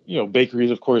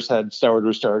 bakeries, of course, had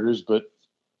sourdough starters, but,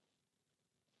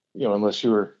 unless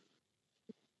you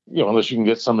can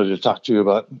get somebody to talk to you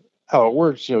about how it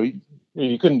works, you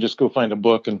couldn't just go find a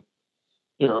book and,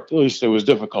 at least it was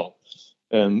difficult.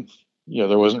 And,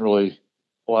 there wasn't really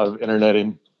a lot of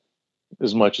interneting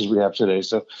as much as we have today.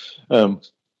 So, but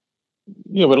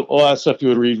a lot of stuff you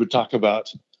would read would talk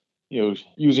about,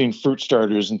 using fruit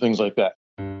starters and things like that.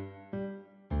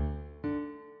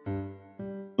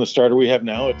 The starter we have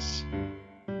now, it's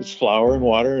flour and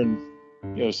water, and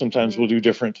sometimes we'll do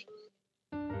different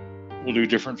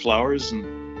flours,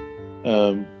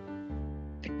 and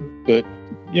but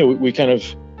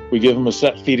we give them a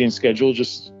set feeding schedule. It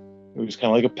was kind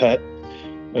of like a pet,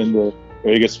 and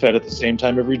he gets fed at the same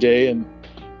time every day, and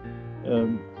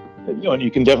and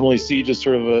you can definitely see just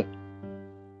sort of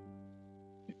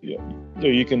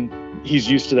he's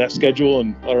used to that schedule,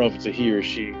 and I don't know if it's a he or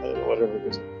she, whatever it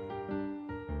is.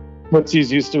 Once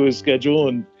he's used to his schedule,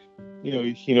 and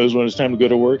he knows when it's time to go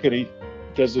to work, and he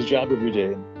does his job every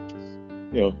day. And,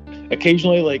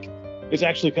 occasionally, it's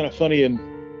actually kind of funny, and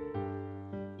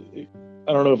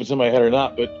I don't know if it's in my head or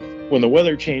not, but when the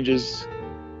weather changes,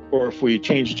 or if we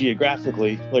change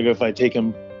geographically, like if I take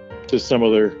him to some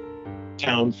other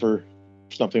town for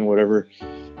something, whatever,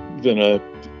 then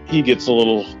he gets a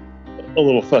little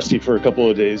fussy for a couple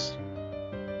of days.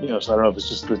 So I don't know if it's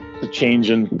just the change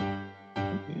in.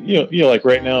 Like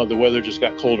right now, the weather just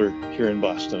got colder here in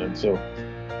Boston, and so,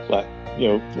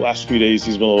 last few days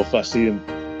he's been a little fussy, and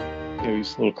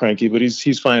he's a little cranky, but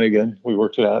he's fine again. We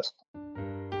worked it out.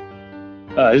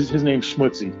 His name's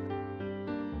Schmutzy.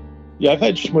 Yeah, I've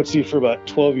had Schmutzy for about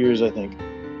 12 years, I think.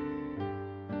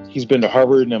 He's been to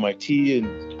Harvard and MIT and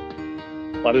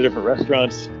a lot of different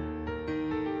restaurants.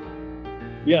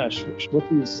 Yeah,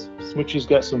 Schmutzy's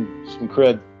got some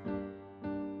cred.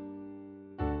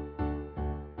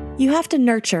 You have to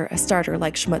nurture a starter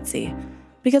like Schmutzy,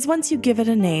 because once you give it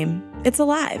a name, it's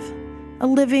alive, a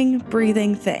living,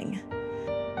 breathing thing.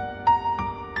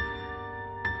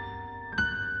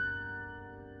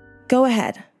 Go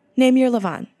ahead, name your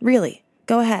levain. Really,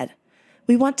 go ahead.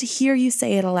 We want to hear you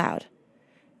say it aloud.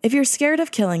 If you're scared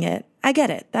of killing it, I get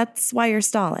it. That's why you're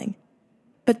stalling.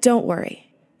 But don't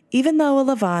worry. Even though a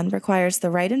levain requires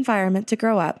the right environment to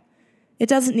grow up, it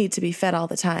doesn't need to be fed all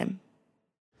the time.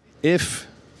 If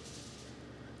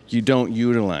you don't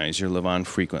utilize your levain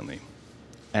frequently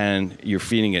and you're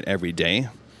feeding it every day,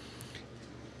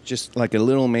 just like a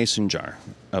little mason jar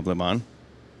of levain,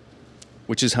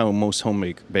 which is how most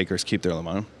home bakers keep their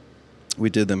levain. We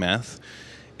did the math.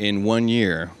 In 1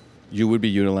 year, you would be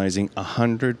utilizing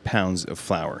 100 pounds of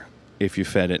flour if you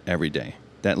fed it every day,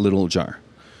 that little jar.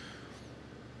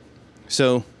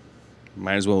 So,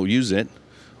 might as well use it,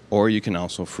 or you can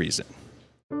also freeze it.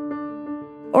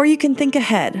 Or you can think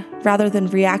ahead rather than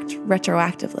react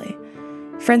retroactively.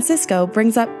 Francisco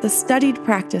brings up the studied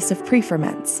practice of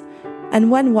pre-ferments,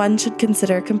 and when one should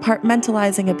consider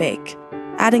compartmentalizing a bake,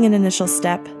 adding an initial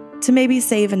step to maybe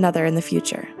save another in the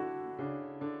future.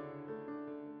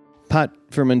 Pâte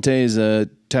fermentée is a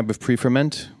type of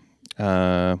pre-ferment.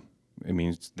 It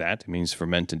means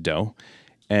fermented dough.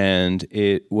 And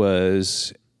it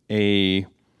was Raymond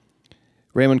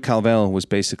Calvel was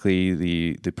basically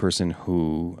the person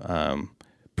who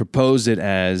proposed it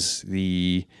as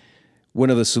one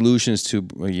of the solutions to,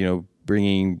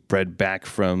 bringing bread back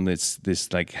from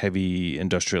this like heavy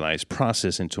industrialized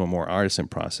process into a more artisan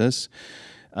process,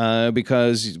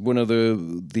 because one of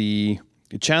the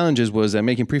challenges was that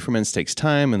making pre-ferments takes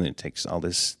time, and it takes all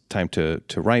this time to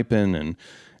ripen, and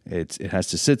it has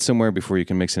to sit somewhere before you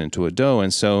can mix it into a dough.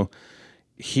 And so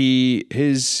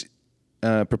his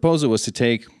proposal was to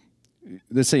take,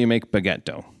 let's say you make baguette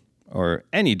dough or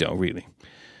any dough really,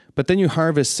 but then you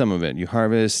harvest some of it. You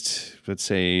harvest, let's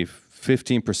say,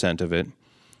 15% of it,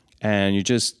 and you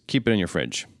just keep it in your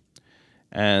fridge.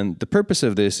 And the purpose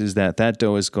of this is that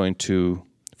dough is going to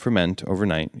ferment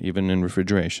overnight, even in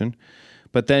refrigeration.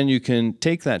 But then you can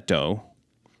take that dough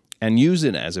and use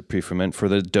it as a pre-ferment for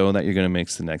the dough that you're going to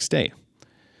mix the next day.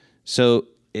 So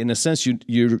in a sense,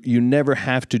 you never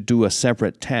have to do a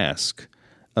separate task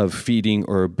of feeding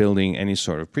or building any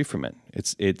sort of pre-ferment.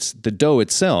 It's the dough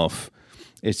itself.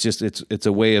 It's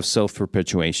a way of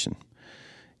self-perpetuation.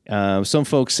 Some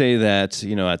folks say that,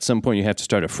 at some point you have to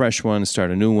start a fresh one,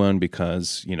 start a new one,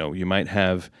 because, you might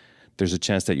there's a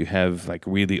chance that you have like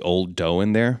really old dough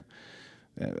in there.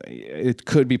 It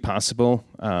could be possible.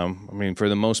 For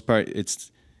the most part,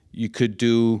 you could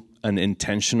do an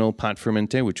intentional pâte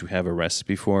fermentée, which we have a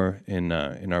recipe for in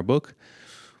our book.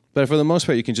 But for the most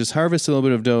part, you can just harvest a little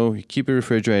bit of dough, you keep it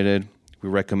refrigerated. We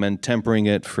recommend tempering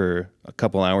it for a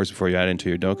couple hours before you add it into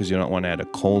your dough, because you don't want to add a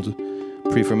cold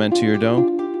pre-ferment to your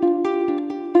dough.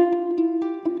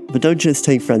 But don't just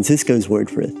take Francisco's word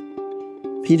for it.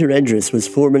 Peter Edris was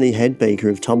formerly head baker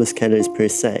of Thomas Keller's Per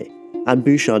Se and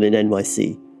Bouchon in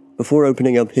NYC, before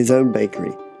opening up his own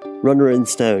bakery, Runner and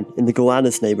Stone, in the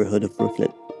Gowanus neighborhood of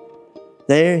Brooklyn.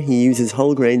 There, he uses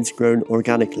whole grains grown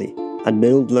organically and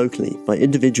milled locally by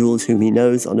individuals whom he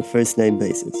knows on a first-name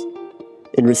basis.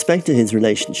 In respect to his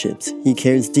relationships, he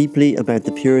cares deeply about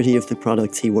the purity of the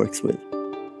products he works with.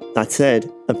 That said,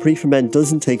 a pre-ferment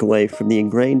doesn't take away from the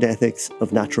ingrained ethics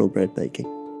of natural bread baking.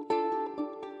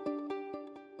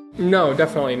 No,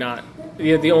 definitely not.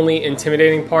 The only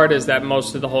intimidating part is that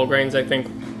most of the whole grains, I think,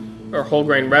 or whole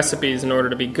grain recipes, in order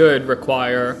to be good,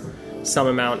 require some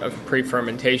amount of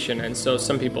pre-fermentation. And so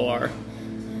some people are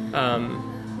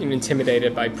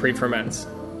intimidated by pre-ferments,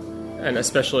 and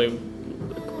especially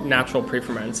natural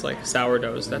pre-ferments like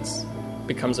sourdoughs. That's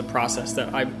becomes a process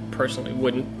that I personally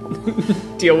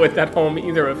wouldn't deal with at home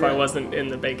either if I wasn't in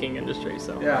the baking industry.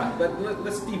 So yeah, but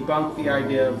let's debunk the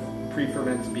idea of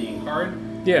pre-ferments being hard.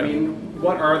 Yeah.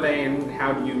 What are they, and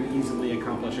how do you easily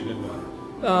accomplish a good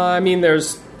one?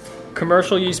 There's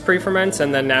commercial yeast pre-ferments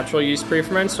and then natural yeast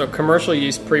pre-ferments. So commercial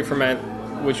yeast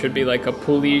pre-ferment, which would be like a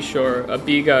pouliche or a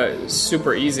biga, is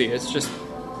super easy. It's just,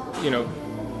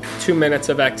 2 minutes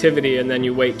of activity, and then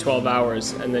you wait 12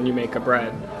 hours, and then you make a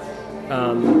bread.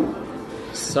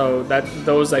 So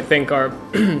those I think are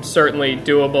certainly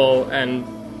doable and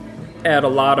add a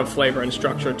lot of flavor and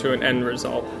structure to an end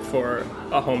result for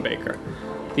a home baker.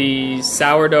 The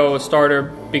sourdough starter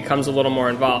becomes a little more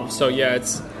involved. So yeah,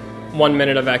 it's 1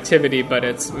 minute of activity, but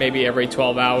it's maybe every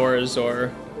 12 hours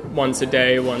or once a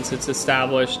day once it's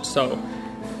established. So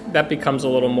that becomes a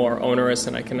little more onerous,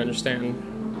 and I can understand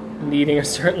needing a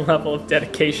certain level of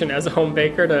dedication as a home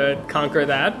baker to conquer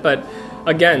that. But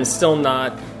again, still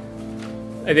not.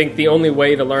 I think the only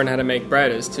way to learn how to make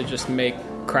bread is to just make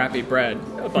crappy bread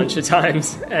a bunch of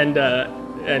times and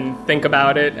think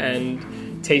about it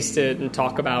and taste it and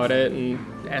talk about it and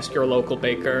ask your local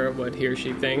baker what he or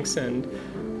she thinks, and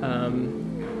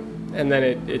then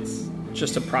it's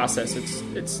just a process.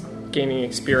 It's gaining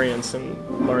experience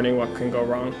and learning what can go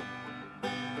wrong.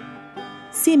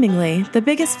 Seemingly, the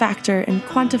biggest factor in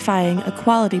quantifying a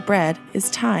quality bread is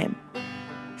time.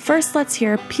 First, let's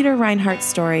hear Peter Reinhardt's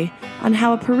story on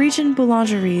how a Parisian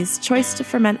boulangerie's choice to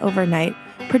ferment overnight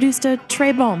produced a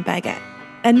très bon baguette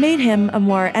and made him a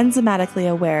more enzymatically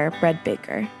aware bread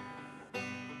baker.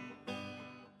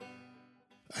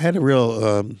 I had a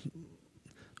real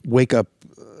wake-up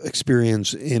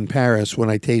experience in Paris when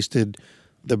I tasted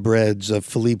the breads of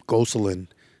Philippe Gosselin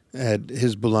at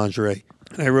his boulangerie.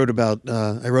 I wrote about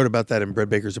that in Bread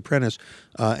Baker's Apprentice,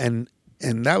 and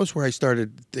that was where I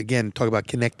started, again, talk about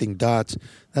connecting dots.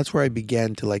 That's where I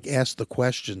began to ask the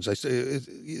questions.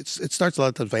 It starts a lot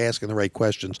of times by asking the right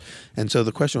questions. And so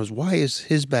the question was, why is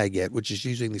his baguette, which is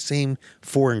using the same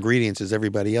 4 ingredients as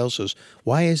everybody else's,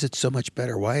 why is it so much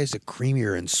better? Why is it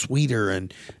creamier and sweeter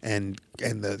and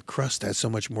the crust has so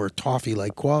much more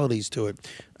toffee-like qualities to it?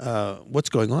 What's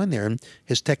going on there? And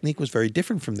his technique was very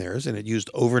different from theirs, and it used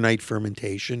overnight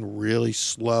fermentation, really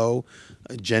slow,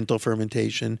 gentle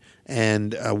fermentation,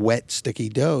 and wet, sticky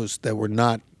doughs that were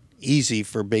not easy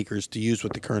for bakers to use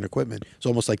with the current equipment. It's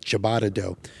almost like ciabatta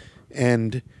dough.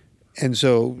 And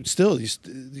so still,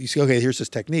 you say, okay, here's this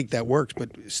technique, that works, but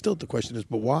still the question is,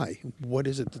 but why? What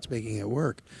is it that's making it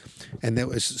work? And that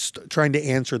was trying to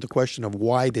answer the question of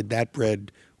why did that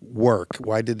bread work?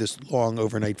 Why did this long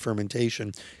overnight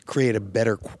fermentation create a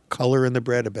better color in the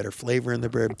bread, a better flavor in the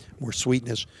bread, more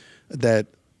sweetness, that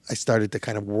I started to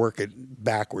kind of work it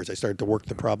backwards. I started to work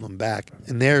the problem back.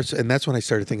 And that's when I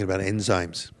started thinking about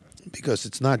enzymes, because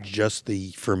it's not just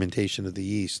the fermentation of the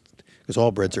yeast, because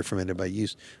all breads are fermented by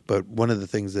yeast. But one of the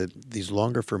things that these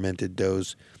longer fermented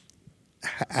doughs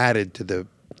added to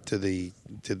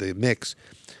the mix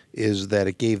is that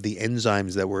it gave the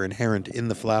enzymes that were inherent in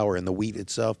the flour and the wheat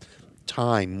itself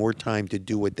more time to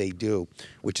do what they do,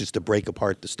 which is to break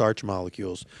apart the starch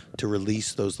molecules to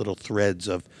release those little threads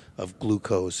of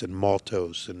glucose and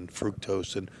maltose and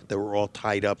fructose and that were all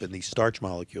tied up in these starch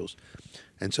molecules.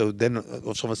 And so then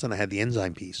all of a sudden I had the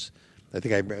enzyme piece. I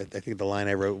think the line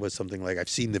I wrote was something like, "I've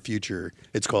seen the future.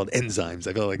 It's called enzymes."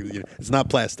 I go it's not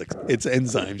plastics, it's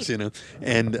enzymes,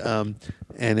 And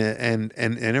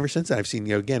ever since then, I've seen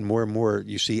again more and more.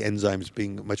 You see enzymes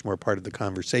being much more part of the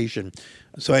conversation.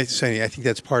 So I think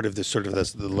that's part of this sort of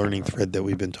the learning thread that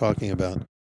we've been talking about.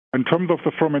 In terms of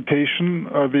the fermentation,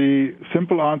 the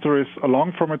simple answer is a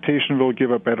long fermentation will give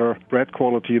a better bread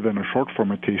quality than a short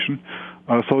fermentation.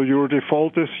 So your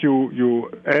default is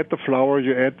you add the flour,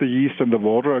 you add the yeast and the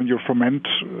water, and you ferment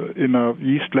in a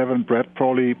yeast-leavened bread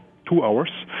probably 2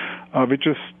 hours, which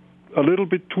is a little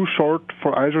bit too short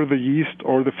for either the yeast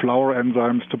or the flour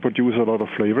enzymes to produce a lot of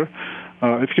flavor.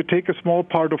 If you take a small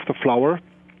part of the flour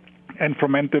and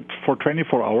ferment it for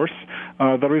 24 hours,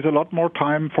 there is a lot more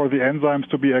time for the enzymes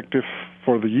to be active,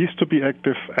 for the yeast to be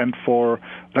active, and for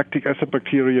lactic acid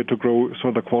bacteria to grow,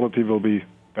 so the quality will be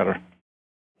better.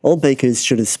 All bakers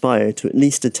should aspire to at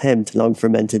least attempt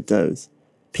long-fermented doughs,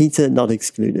 pizza not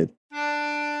excluded.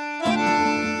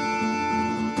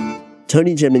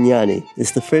 Tony Gemignani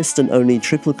is the first and only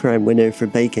Triple Crown winner for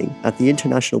baking at the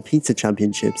International Pizza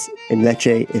Championships in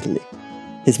Lecce, Italy.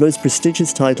 His most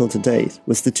prestigious title to date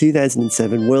was the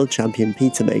 2007 World Champion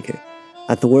Pizza Maker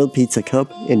at the World Pizza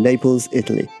Cup in Naples,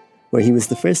 Italy, where he was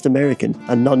the first American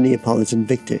and non-Neapolitan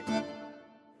victor.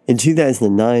 In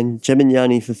 2009,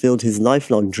 Gemignani fulfilled his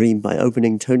lifelong dream by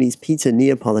opening Tony's Pizza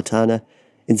Neapolitana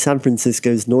in San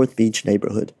Francisco's North Beach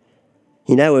neighborhood.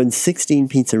 He now owns 16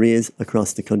 pizzerias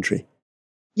across the country.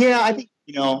 I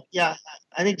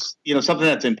think something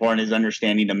that's important is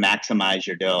understanding to maximize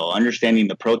your dough, understanding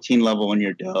the protein level in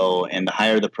your dough, and the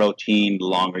higher the protein, the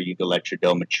longer you can let your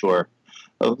dough mature.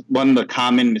 One of the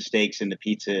common mistakes in the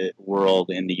pizza world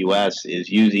in the U.S. is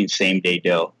using same-day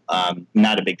dough.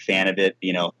 Not a big fan of it.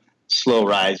 Slow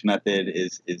rise method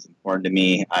is important to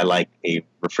me. I like a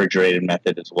refrigerated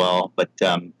method as well. But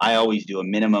I always do a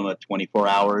minimum of 24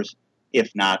 hours,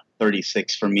 if not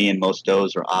 36 for me, and most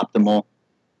doughs are optimal.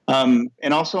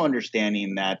 And also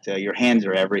understanding that your hands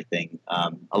are everything.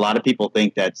 A lot of people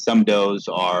think that some doughs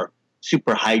are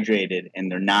super hydrated,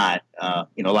 and they're not. A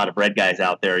lot of bread guys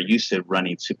out there are used to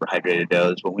running super hydrated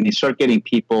doughs, but when you start getting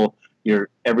people, your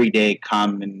everyday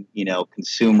common,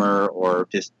 consumer or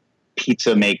just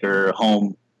pizza maker,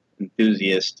 home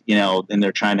enthusiast, then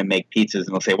they're trying to make pizzas and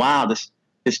they'll say, "Wow, this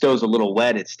dough's a little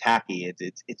wet. It's tacky."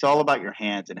 It's all about your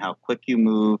hands and how quick you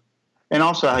move, and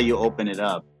also how you open it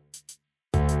up.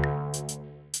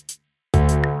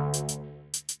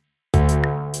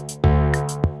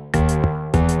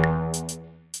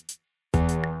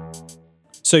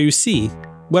 So you see,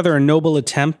 whether a noble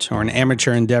attempt or an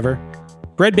amateur endeavor,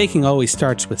 Bread baking always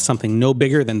starts with something no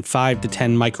bigger than 5 to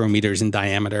 10 micrometers in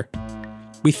diameter.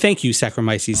 We thank you,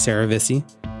 Saccharomyces cerevisiae,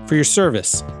 for your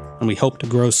service, and we hope to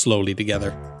grow slowly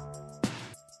together.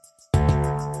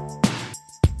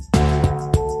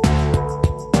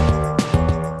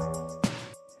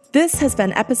 This has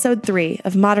been episode 3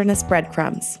 of Modernist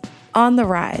Breadcrumbs, On the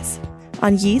Rise,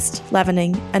 on yeast,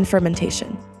 leavening, and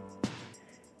fermentation.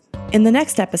 In the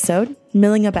next episode,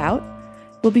 Milling About,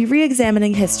 we'll be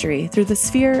re-examining history through the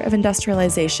sphere of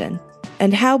industrialization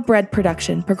and how bread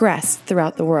production progressed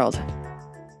throughout the world.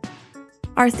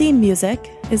 Our theme music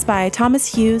is by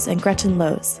Thomas Hughes and Gretchen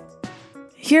Lowe's.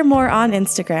 Hear more on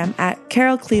Instagram at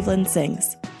Carol Cleveland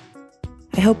Sings.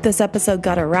 I hope this episode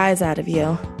got a rise out of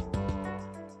you.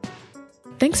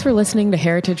 Thanks for listening to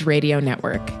Heritage Radio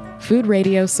Network, food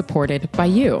radio supported by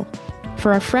you.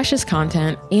 For our freshest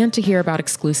content and to hear about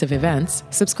exclusive events,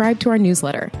 subscribe to our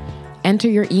newsletter. Enter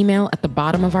your email at the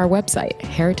bottom of our website,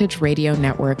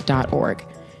 heritageradionetwork.org.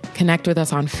 Connect with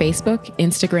us on Facebook,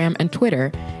 Instagram, and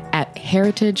Twitter at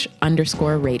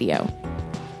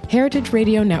heritage_radio. Heritage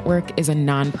Radio Network is a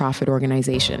nonprofit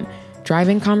organization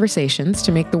driving conversations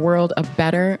to make the world a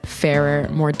better, fairer,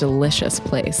 more delicious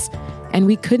place. And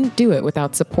we couldn't do it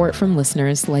without support from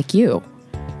listeners like you.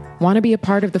 Want to be a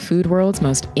part of the food world's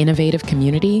most innovative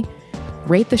community?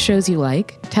 Rate the shows you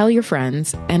like, tell your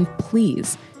friends, and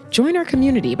please join our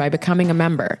community by becoming a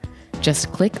member. Just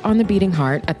click on the beating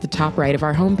heart at the top right of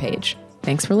our homepage.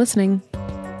 Thanks for listening.